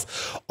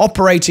yourself.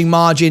 Operating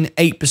margin,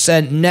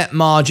 8%, net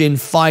margin,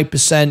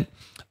 5%.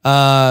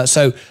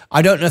 So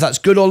I don't know if that's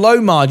good or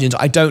low margins.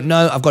 I don't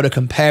know. I've got to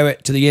compare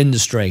it to the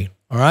industry.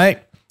 All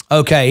right.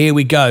 Okay, here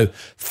we go.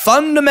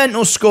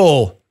 Fundamental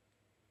score.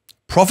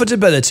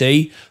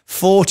 Profitability,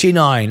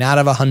 49 out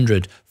of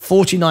 100.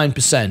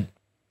 49%.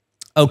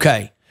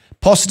 Okay.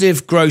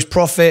 Positive gross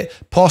profit,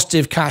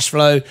 positive cash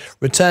flow,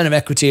 return of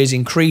equity is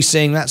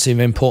increasing. That's an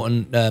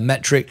important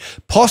metric.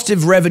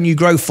 Positive revenue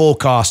growth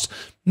forecast,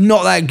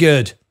 not that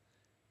good.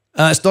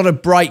 It's not a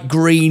bright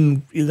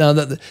green. You know,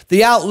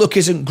 the outlook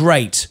isn't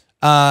great.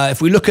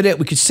 If we look at it,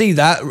 we could see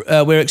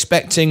that we're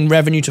expecting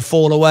revenue to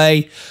fall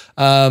away,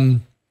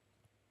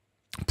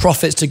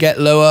 profits to get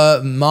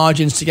lower,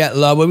 margins to get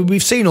lower.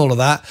 We've seen all of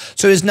that.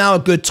 So it's now a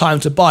good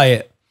time to buy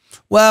it.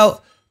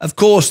 Well, of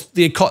course,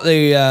 the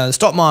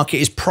stock market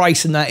is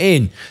pricing that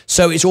in.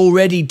 So it's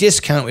already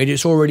discounted.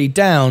 It's already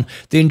down.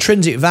 The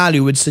intrinsic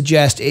value would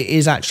suggest it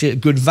is actually a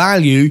good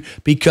value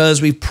because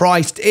we've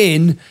priced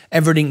in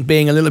everything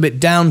being a little bit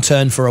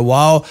downturned for a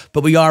while,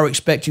 but we are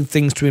expecting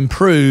things to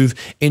improve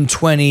in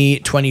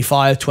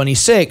 2025,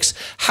 26.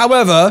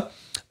 However,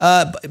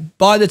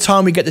 by the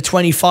time we get to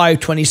 25,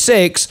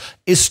 26,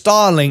 is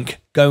Starlink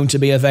going to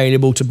be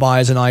available to buy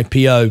as an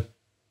IPO?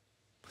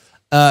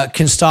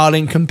 Can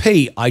Starlink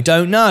compete? I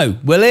don't know.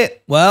 Will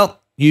it? Well,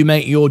 you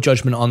make your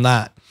judgment on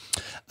that.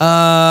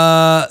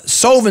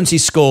 Solvency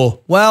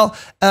score. Well,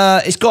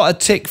 it's got a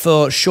tick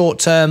for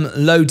short-term,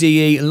 low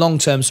DE,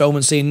 long-term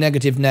solvency,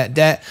 negative net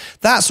debt.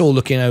 That's all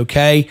looking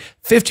okay.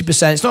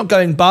 50%. It's not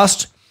going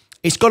bust.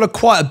 It's got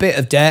quite a bit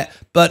of debt,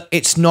 but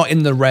it's not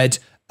in the red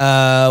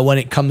when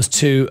it comes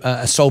to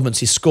a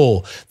solvency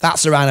score.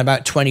 That's around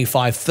about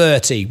 25,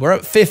 30. We're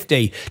at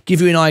 50.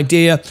 Give you an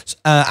idea,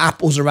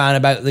 Apple's around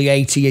about the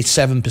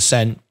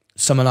 87%,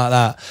 something like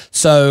that.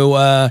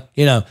 So,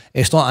 you know,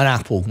 it's not an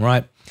Apple,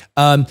 right?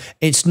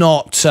 It's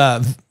not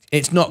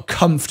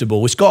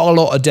comfortable. It's got a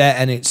lot of debt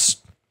and it's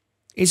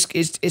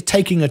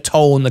taking a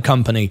toll on the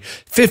company.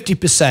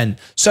 50%.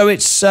 So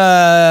it's,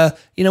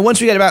 you know, once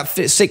we get about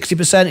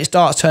 60%, it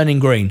starts turning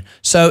green.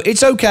 So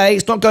it's okay.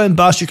 It's not going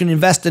bust. You can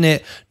invest in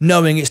it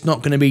knowing it's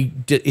not going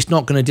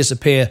to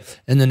disappear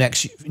in the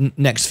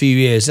next few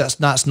years. That's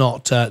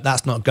not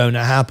going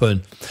to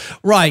happen.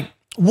 Right.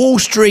 Wall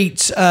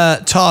Street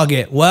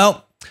target.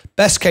 Well,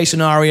 best case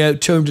scenario,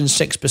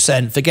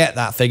 206%. Forget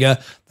that figure.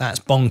 That's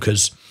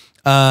bonkers.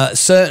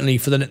 Certainly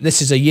for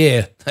this is a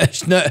year.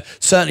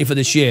 Certainly for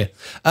this year.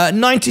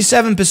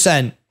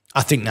 97%.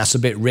 I think that's a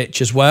bit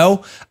rich as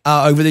well.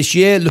 Over this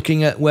year,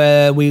 looking at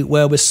where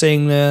we're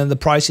seeing the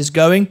prices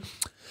going.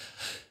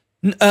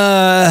 But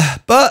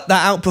that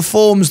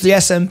outperforms the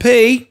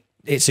S&P.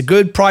 It's a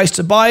good price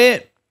to buy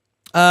it.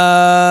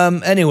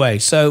 Anyway,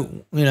 so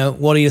you know,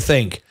 what do you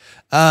think?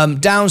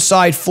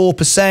 Downside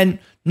 4%.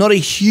 Not a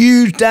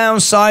huge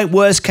downside,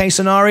 worst case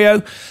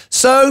scenario.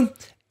 So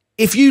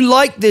if you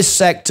like this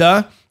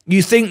sector,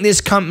 you think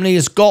this company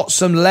has got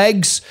some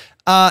legs,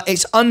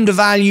 it's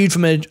undervalued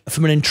from an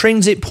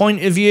intrinsic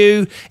point of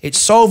view, its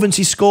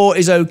solvency score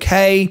is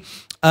okay,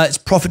 its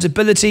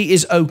profitability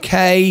is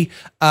okay.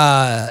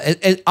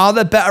 Are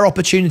there better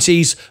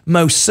opportunities?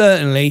 Most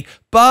certainly.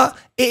 But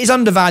it is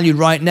undervalued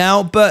right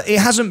now, but it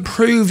hasn't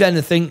proved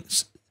anything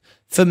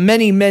for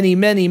many, many,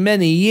 many,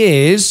 many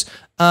years.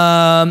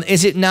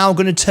 Is it now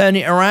going to turn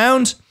it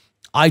around?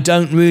 I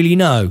don't really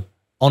know.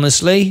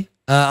 Honestly,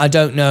 I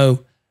don't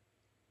know,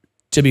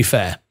 to be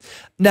fair.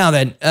 Now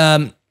then,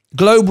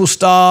 Global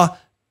Star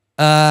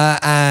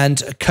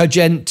and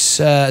Cogent,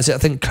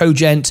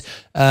 Cogent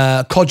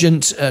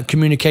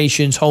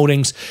Communications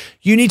Holdings.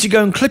 You need to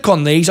go and click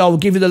on these. I will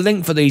give you the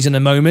link for these in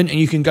a moment, and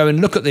you can go and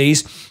look at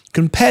these,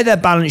 compare their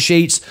balance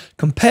sheets,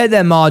 compare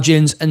their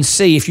margins, and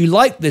see if you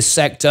like this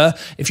sector,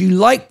 if you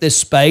like this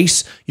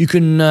space, you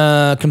can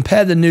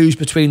compare the news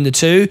between the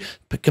two,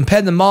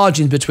 compare the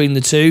margins between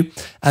the two,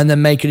 and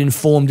then make an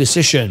informed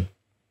decision.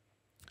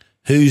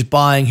 Who's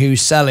buying,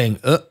 who's selling?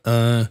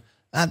 That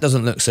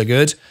doesn't look so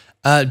good.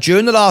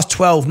 During the last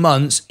 12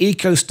 months,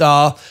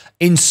 EchoStar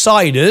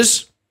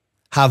insiders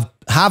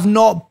have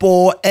not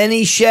bought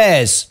any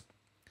shares.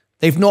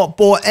 They've not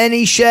bought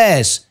any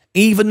shares,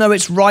 even though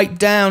it's right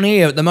down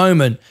here at the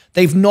moment.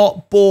 They've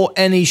not bought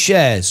any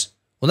shares.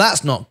 Well,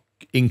 that's not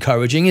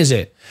encouraging, is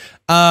it?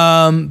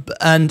 And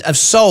have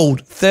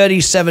sold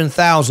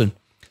 37,000.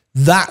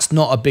 That's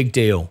not a big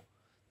deal.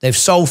 They've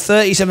sold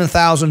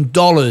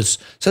 $37,000.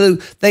 So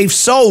they've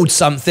sold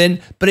something,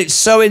 but it's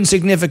so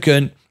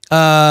insignificant.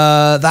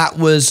 That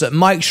was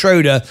Mike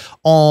Schroeder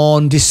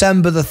on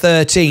December the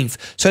 13th.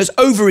 So it's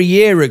over a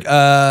year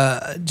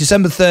ago,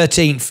 December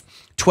 13th,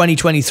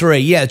 2023.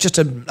 Yeah, just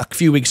a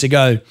few weeks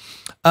ago.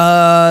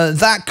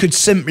 That could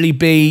simply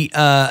be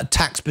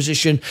tax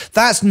position.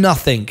 That's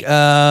nothing.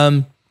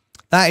 That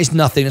is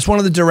nothing. It's one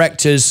of the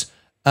directors,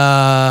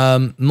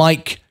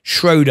 Mike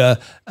Schroeder,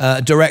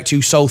 director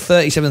who sold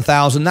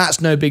 37,000.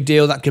 That's no big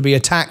deal. That could be a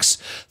tax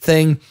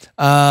thing.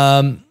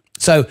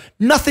 So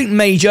nothing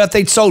major. If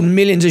they'd sold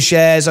millions of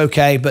shares,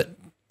 okay, but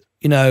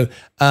you know,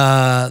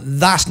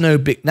 that's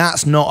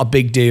not a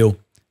big deal.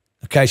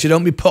 Okay, so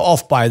don't be put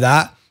off by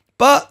that.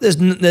 But there's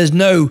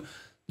no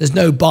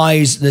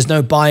buys, there's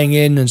no buying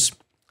in,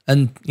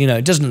 and you know,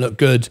 it doesn't look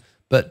good.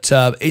 But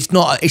it's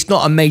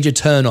not a major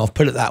turn off.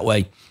 Put it that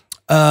way.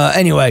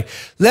 Anyway,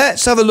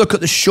 let's have a look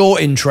at the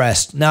short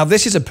interest. Now,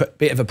 this is a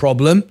bit of a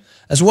problem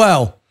as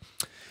well.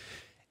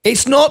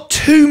 It's not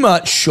too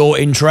much short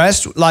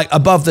interest, like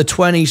above the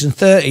 20s and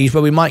 30s,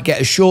 where we might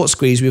get a short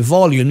squeeze with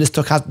volume. This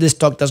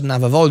stock doesn't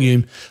have a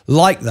volume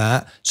like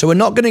that. So we're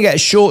not going to get a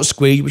short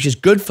squeeze, which is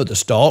good for the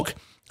stock.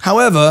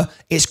 However,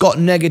 it's got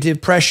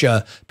negative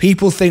pressure.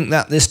 People think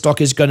that this stock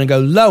is going to go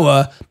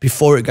lower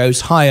before it goes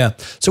higher.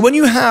 So when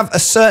you have a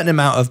certain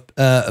amount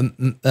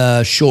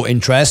of short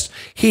interest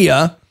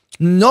here,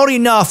 not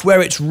enough where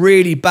it's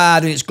really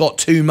bad and it's got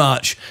too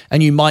much,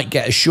 and you might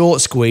get a short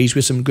squeeze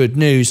with some good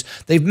news.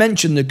 They've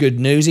mentioned the good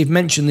news. They've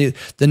mentioned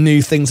the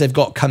new things they've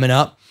got coming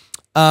up.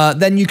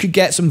 Then you could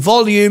get some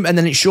volume, and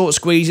then it short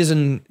squeezes,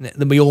 and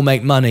then we all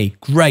make money.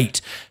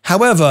 Great.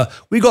 However,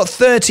 we got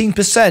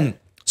 13%.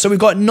 So we've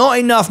got not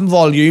enough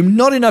volume,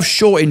 not enough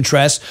short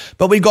interest,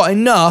 but we've got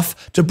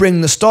enough to bring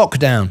the stock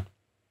down.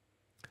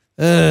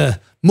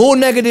 More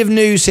negative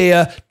news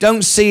here.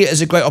 Don't see it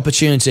as a great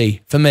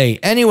opportunity for me.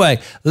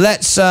 Anyway,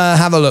 let's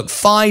have a look.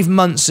 5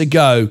 months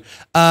ago,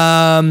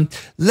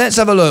 let's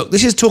have a look.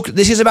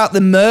 This is about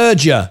the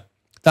merger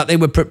that they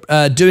were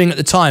doing at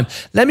the time.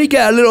 Let me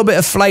get a little bit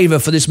of flavor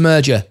for this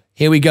merger.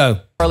 Here we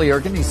go. Charlie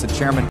Ergen, he's the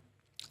chairman.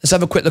 Let's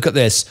have a quick look at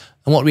this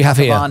and what we have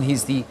here.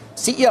 He's the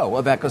CEO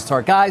of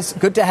EchoStar. Guys,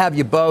 good to have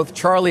you both.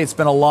 Charlie, it's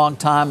been a long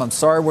time. I'm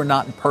sorry we're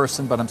not in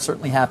person, but I'm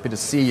certainly happy to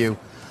see you.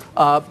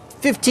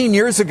 15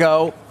 years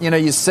ago,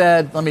 you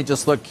said, let me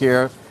just look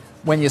here,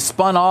 when you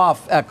spun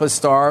off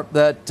EchoStar,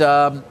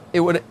 that it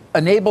would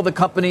enable the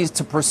companies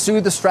to pursue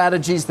the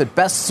strategies that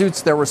best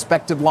suits their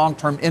respective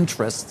long-term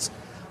interests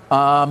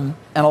and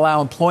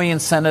allow employee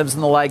incentives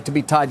and the like to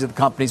be tied to the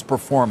company's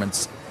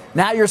performance.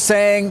 Now you're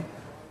saying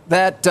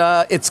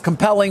that it's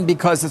compelling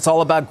because it's all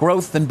about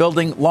growth and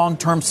building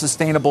long-term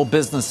sustainable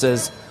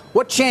businesses.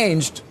 What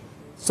changed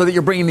so that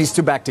you're bringing these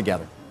two back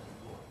together?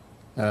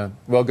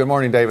 Well, good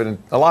morning, David. And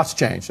a lot's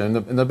changed. And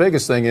the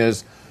biggest thing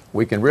is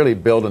we can really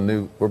build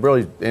we're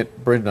really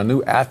bringing a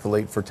new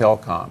athlete for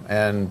telecom.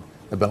 And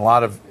there have been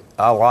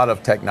a lot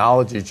of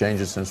technology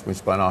changes since we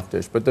spun off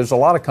Dish. But there's a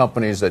lot of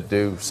companies that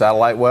do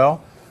satellite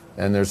well,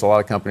 and there's a lot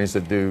of companies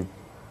that do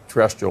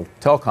terrestrial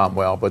telecom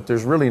well. But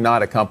there's really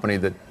not a company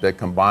that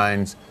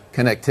combines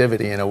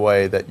connectivity in a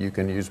way that you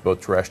can use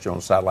both terrestrial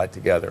and satellite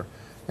together.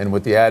 And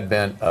with the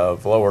advent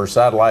of lower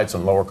satellites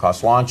and lower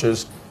cost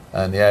launches,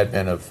 and the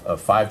advent of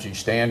 5G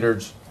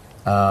standards,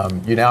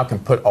 you now can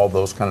put all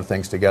those kind of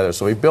things together.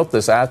 So we built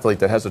this athlete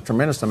that has a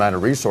tremendous amount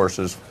of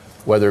resources,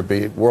 whether it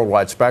be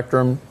worldwide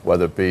spectrum,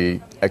 whether it be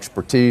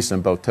expertise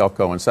in both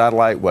telco and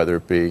satellite, whether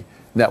it be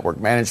network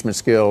management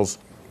skills.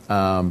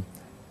 That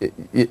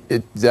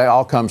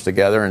all comes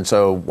together. And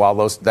so while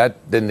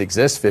that didn't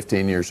exist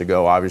 15 years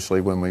ago,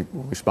 obviously, when we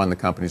spun the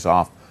companies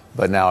off,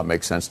 but now it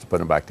makes sense to put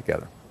them back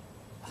together.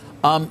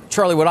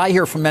 Charlie, what I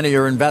hear from many of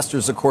your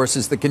investors, of course,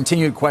 is the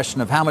continued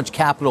question of how much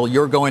capital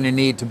you're going to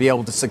need to be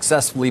able to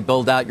successfully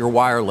build out your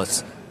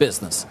wireless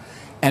business.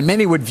 And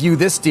many would view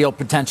this deal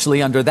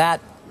potentially under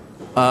that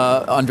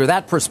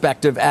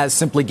perspective as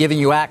simply giving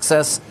you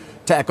access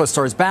to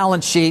EchoStar's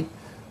balance sheet.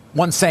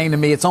 One saying to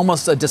me, it's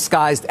almost a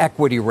disguised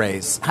equity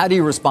raise. How do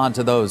you respond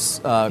to those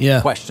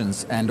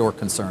questions and or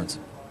concerns?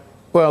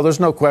 Well, there's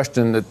no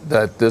question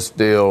that this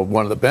deal,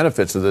 one of the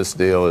benefits of this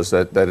deal is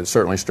that it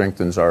certainly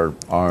strengthens our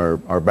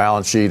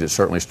balance sheet. It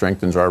certainly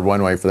strengthens our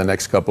runway for the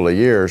next couple of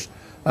years.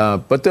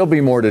 But there'll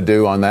be more to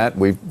do on that.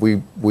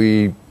 We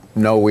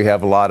know we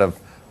have a lot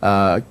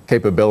of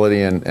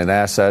capability and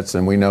assets,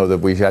 and we know that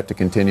we have to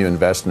continue to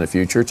invest in the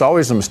future. It's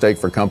always a mistake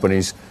for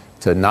companies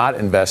to not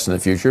invest in the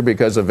future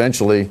because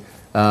eventually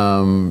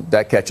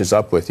that catches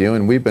up with you.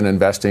 And we've been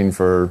investing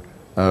for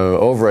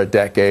over a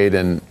decade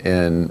in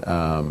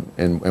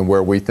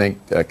where we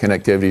think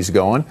connectivity is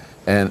going,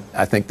 and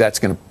I think that's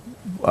going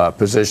to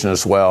position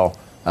us well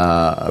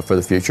for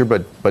the future.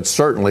 But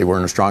certainly we're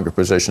in a stronger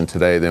position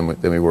today than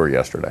we were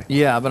yesterday.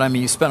 Yeah, but I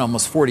mean, you spent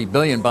almost $40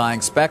 billion buying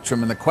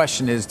spectrum, and the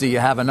question is, do you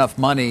have enough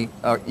money?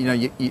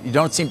 You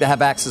don't seem to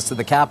have access to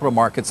the capital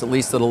markets, at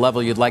least at a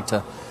level you'd like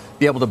to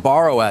be able to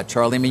borrow at,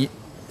 Charlie. I mean,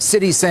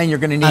 Citi's saying you're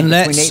going to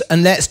need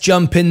and let's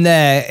jump in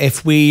there.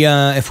 If we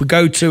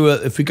go to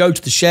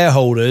the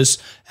shareholders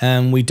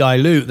and we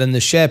dilute, then the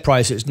share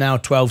price is now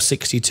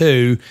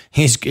 12.62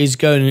 is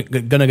going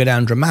to go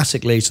down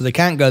dramatically. So they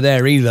can't go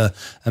there either.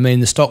 I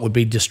mean, the stock would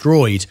be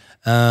destroyed.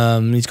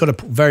 He's got a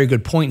very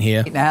good point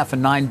here. $8.5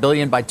 and $9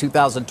 billion by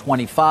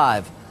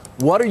 2025.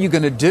 What are you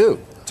going to do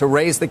to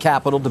raise the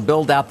capital to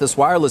build out this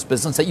wireless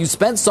business that you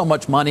spent so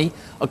much money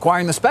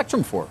acquiring the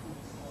spectrum for?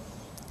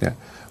 Yeah.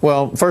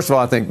 Well, first of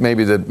all, I think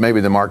maybe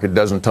the market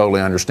doesn't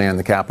totally understand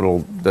the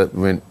capital that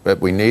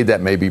we need.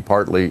 That may be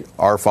partly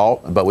our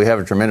fault, but we have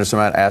a tremendous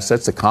amount of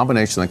assets. The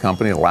combination of the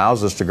company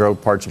allows us to grow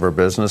parts of our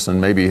business,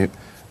 and maybe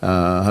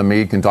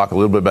Hamid can talk a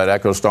little bit about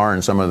EchoStar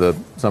and some of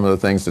the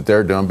things that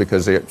they're doing,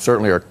 because they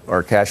certainly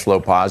are cash flow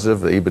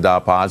positive, the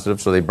EBITDA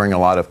positive, so they bring a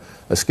lot of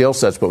skill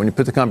sets. But when you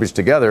put the companies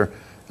together,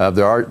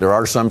 there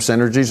are some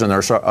synergies and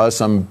there are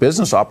some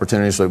business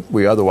opportunities that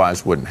we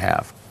otherwise wouldn't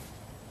have.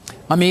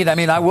 Hamid, I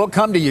mean, I will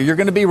come to you. You're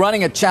going to be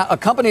running a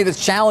company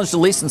that's challenged, at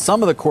least in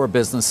some of the core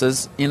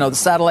businesses. You know, the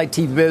satellite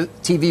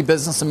TV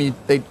business, I mean,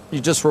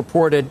 you just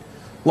reported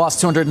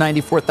lost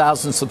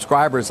 294,000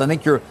 subscribers. I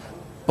think you're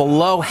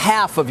below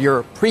half of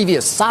your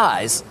previous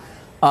size.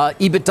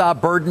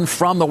 EBITDA burden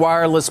from the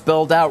wireless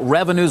build-out.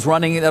 Revenues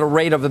running at a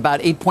rate of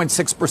about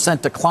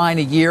 8.6% decline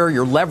a year.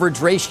 Your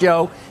leverage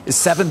ratio is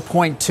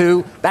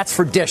 7.2. That's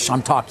for Dish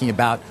I'm talking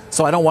about.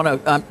 So I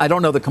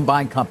don't know the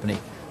combined company.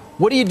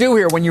 What do you do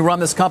here when you run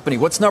this company?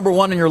 What's number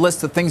one on your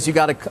list of things you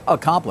got to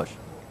accomplish?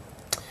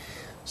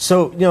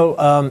 So,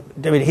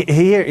 David,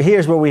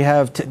 here's where we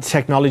have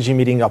technology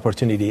meeting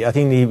opportunity. I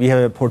think we have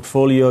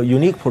a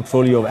unique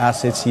portfolio of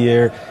assets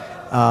here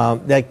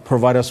that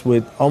provide us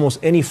with almost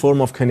any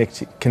form of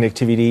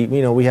connectivity.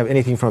 You know, we have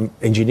anything from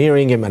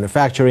engineering and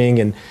manufacturing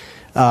and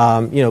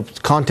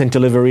content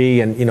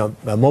delivery and,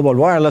 mobile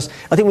wireless.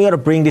 I think we ought to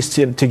bring this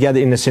together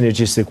in a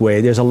synergistic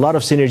way. There's a lot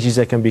of synergies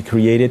that can be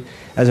created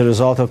as a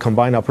result of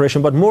combined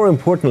operation, but more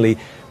importantly,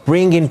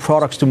 bring in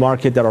products to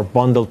market that are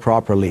bundled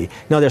properly.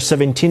 Now, there's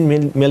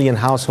 17 million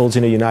households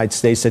in the United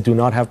States that do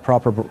not have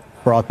proper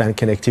broadband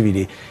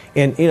connectivity.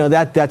 And,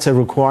 that's a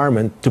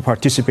requirement to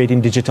participate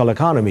in digital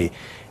economy.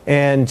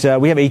 And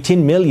we have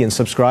 18 million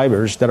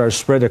subscribers that are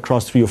spread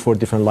across 3 or 4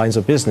 different lines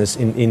of business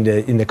in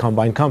the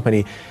combined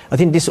company. I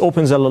think this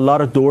opens a lot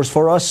of doors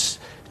for us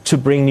to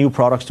bring new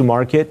products to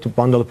market, to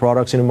bundle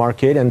products in the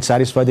market and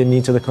satisfy the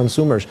needs of the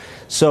consumers.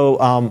 So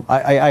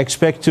I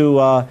expect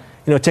to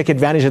take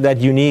advantage of that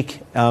unique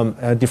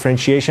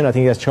differentiation. I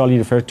think, as Charlie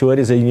referred to it,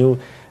 is a new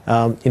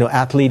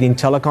athlete in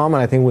telecom, and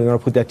I think we're going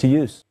to put that to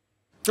use.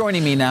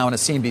 Joining me now in a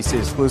CNBC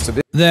exclusive.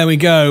 There we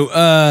go.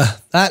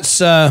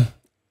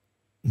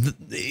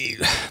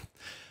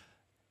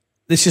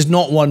 This is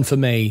not one for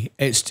me.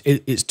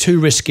 It's too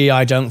risky.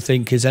 I don't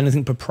think there's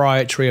anything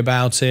proprietary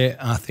about it.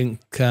 I think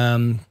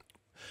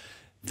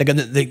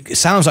it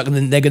sounds like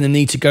they're gonna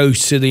need to go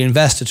to the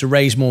investor to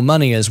raise more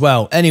money as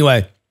well.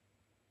 Anyway,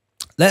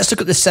 let's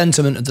look at the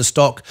sentiment of the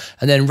stock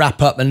and then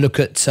wrap up and look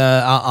at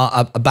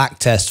a back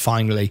test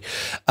finally.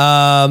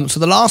 So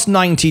the last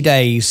 90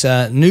 days,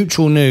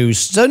 neutral news.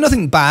 So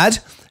nothing bad.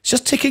 It's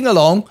just ticking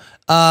along,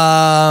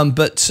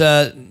 but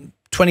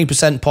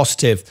 20%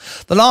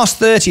 positive. The last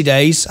 30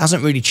 days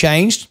hasn't really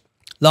changed.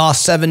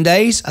 Last 7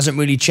 days hasn't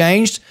really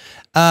changed.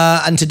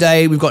 And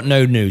today we've got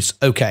no news.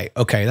 Okay,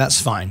 that's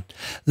fine.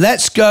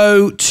 Let's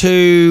go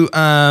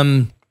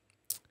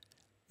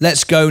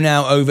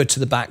now over to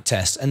the back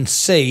test and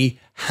see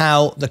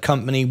how the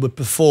company would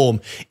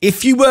perform.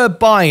 If you were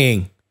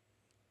buying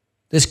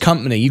this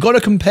company, you got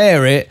to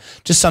compare it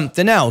to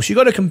something else. You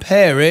got to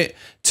compare it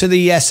to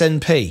the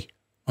S&P.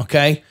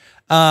 Okay.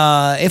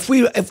 If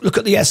we look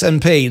at the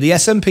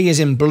S&P is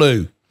in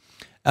blue.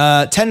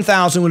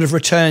 10,000 would have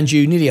returned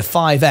you nearly a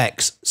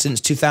 5x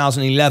since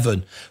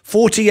 2011.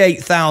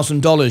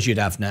 $48,000 you'd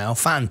have now.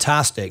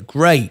 Fantastic.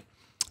 Great.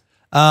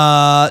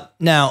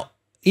 Now,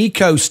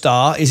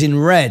 EchoStar is in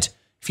red.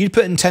 If you'd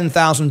put in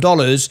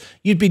 $10,000,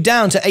 you'd be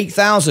down to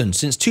 8,000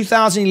 since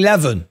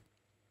 2011.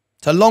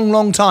 It's a long,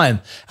 long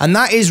time. And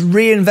that is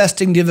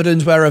reinvesting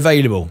dividends where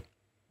available.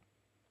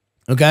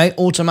 Okay,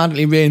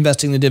 automatically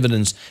reinvesting the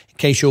dividends, in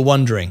case you're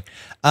wondering.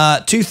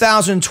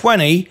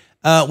 2020,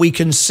 we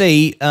can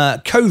see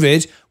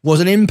COVID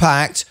was an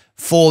impact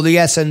for the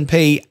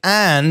S&P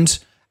and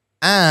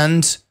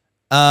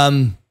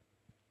EchoStar,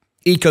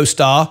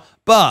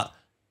 but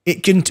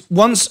it can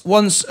once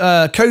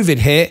COVID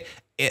hit,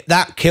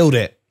 that killed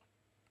it.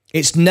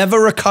 It's never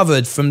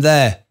recovered from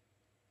there.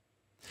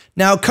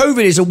 Now,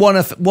 COVID is a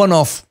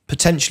one-off,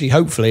 potentially,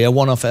 hopefully, a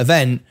one-off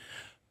event,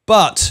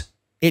 but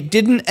it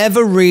didn't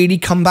ever really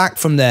come back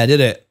from there,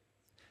 did it?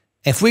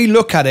 If we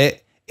look at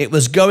it, it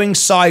was going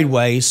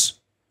sideways,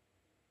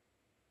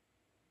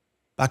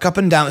 back up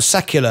and down,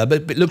 secular,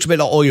 but it looks a bit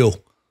like oil,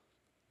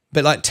 a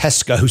bit like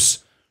Tesco's, a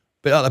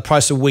bit like the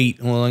price of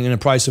wheat or the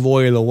price of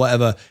oil or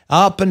whatever.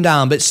 Up and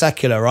down, a bit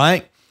secular,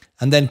 right?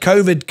 And then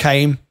COVID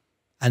came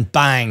and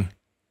bang.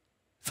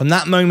 From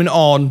that moment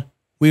on,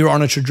 we were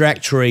on a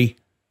trajectory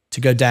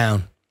to go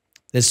down.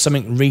 There's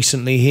something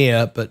recently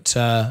here, but,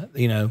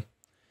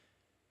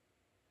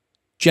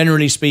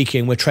 generally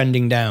speaking, we're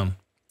trending down.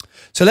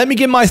 So let me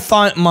give my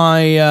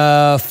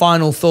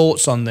final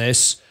thoughts on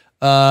this.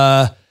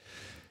 I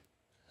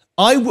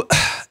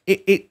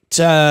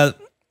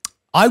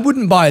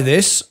wouldn't buy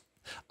this.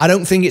 I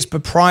don't think it's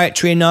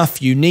proprietary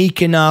enough,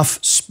 unique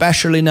enough,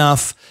 special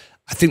enough.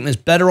 I think there's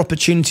better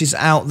opportunities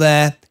out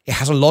there. It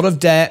has a lot of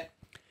debt.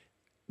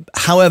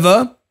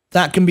 However,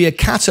 that can be a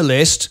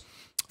catalyst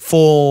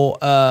for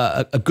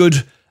a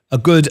good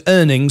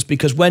earnings,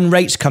 because when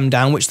rates come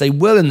down, which they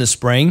will in the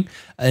spring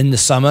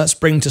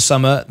to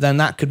summer, then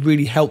that could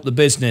really help the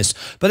business.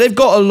 But they've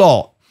got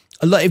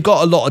they've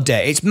got a lot of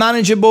debt. It's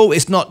manageable.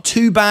 It's not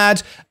too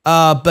bad,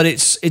 but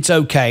it's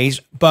okay.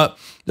 But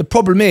the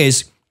problem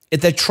is, if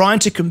they're trying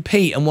to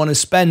compete and want to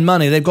spend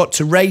money, they've got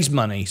to raise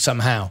money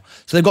somehow.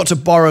 So they've got to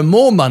borrow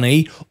more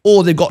money,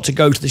 or they've got to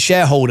go to the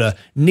shareholder.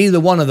 Neither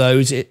one of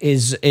those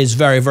is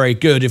very, very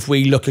good if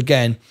we look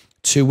again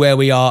to where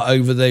we are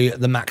over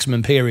the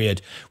maximum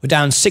period. We're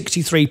down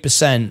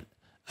 63%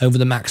 over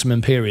the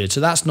maximum period.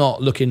 So that's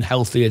not looking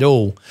healthy at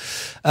all.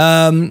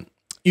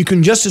 You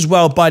can just as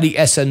well buy the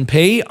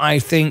S&P. I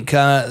think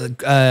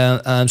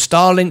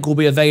Starlink will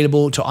be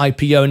available to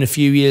IPO in a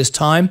few years'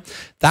 time.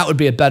 That would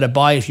be a better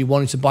buy if you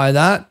wanted to buy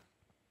that.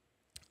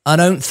 I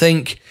don't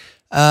think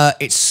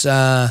it's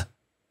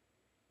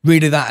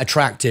really that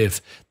attractive.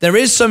 There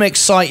is some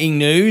exciting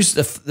news,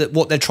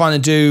 what they're trying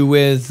to do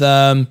with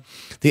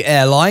the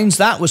airlines.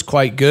 That was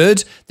quite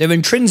good. Their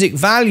intrinsic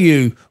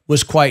value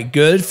was quite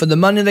good for the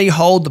money they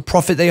hold, the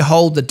profit they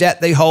hold, the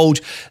debt they hold.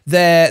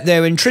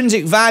 Their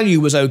intrinsic value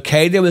was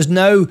okay. There was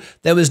no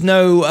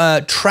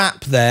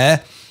trap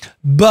there.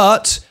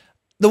 But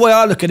the way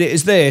I look at it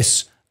is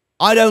this: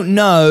 I don't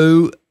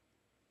know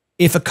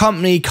if a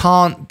company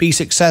can't be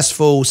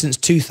successful since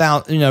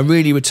 2000,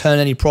 really return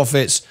any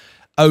profits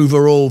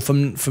overall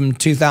from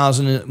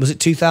 2000, was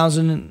it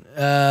 2000,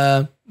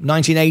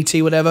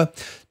 1980, whatever,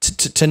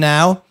 to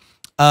now.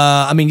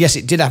 I mean, yes,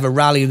 it did have a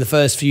rally in the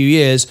first few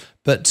years,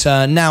 but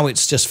now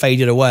it's just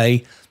faded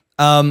away.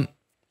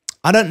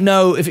 I don't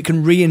know if it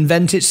can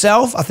reinvent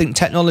itself. I think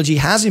technology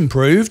has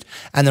improved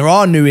and there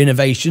are new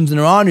innovations and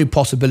there are new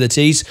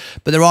possibilities,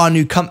 but there are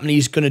new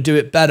companies going to do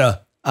it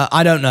better.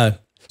 I don't know.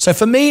 So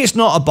for me, it's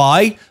not a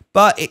buy,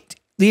 but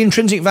the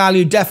intrinsic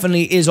value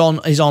definitely is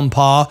on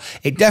par.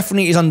 It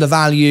definitely is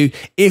undervalued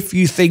if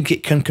you think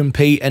it can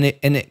compete and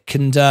it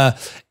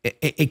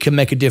can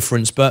make a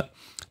difference. But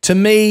to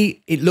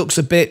me, it looks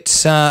a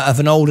bit of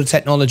an older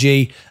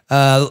technology.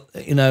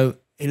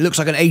 It looks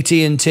like an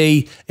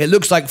AT&T. It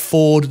looks like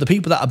Ford. The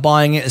people that are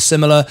buying it are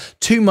similar.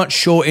 Too much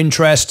short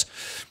interest.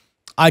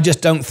 I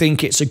just don't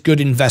think it's a good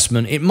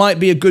investment. It might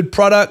be a good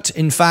product.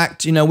 In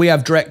fact, we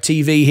have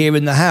DirecTV here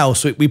in the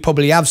house. We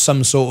probably have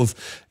some sort of,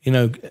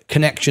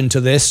 connection to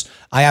this.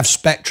 I have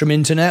Spectrum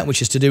Internet,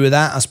 which is to do with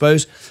that, I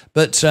suppose.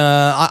 But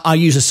I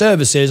use the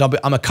services.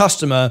 I'm a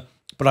customer,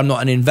 but I'm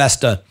not an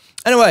investor.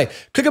 Anyway,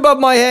 click above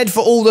my head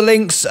for all the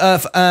links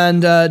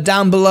and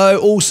down below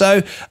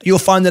also you'll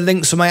find the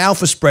links for my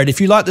alpha spread. If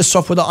you like the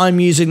software that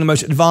I'm using, the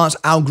most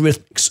advanced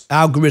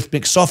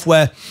algorithmic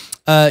software,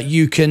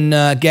 you can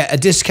get a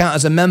discount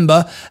as a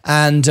member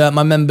and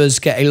my members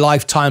get a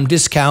lifetime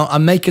discount.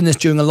 I'm making this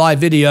during a live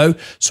video,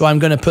 so I'm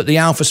going to put the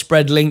alpha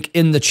spread link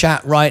in the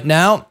chat right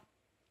now.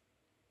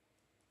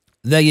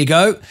 There you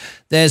go.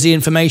 There's the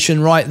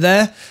information right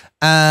there.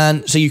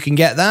 And so you can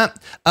get that.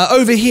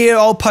 Over here,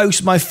 I'll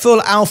post my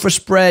full alpha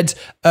spread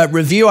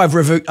review. I've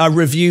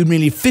reviewed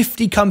nearly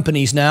 50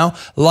 companies now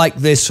like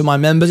this for my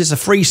members. It's a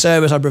free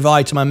service I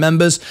provide to my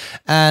members.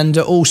 And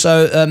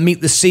also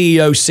Meet the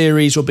CEO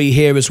series will be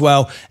here as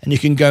well. And you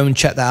can go and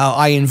check that out.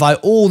 I invite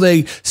all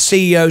the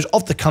CEOs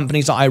of the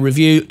companies that I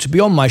review to be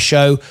on my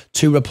show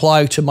to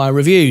reply to my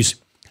reviews.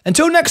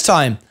 Until next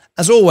time,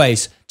 as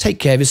always, take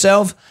care of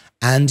yourself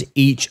and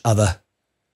each other.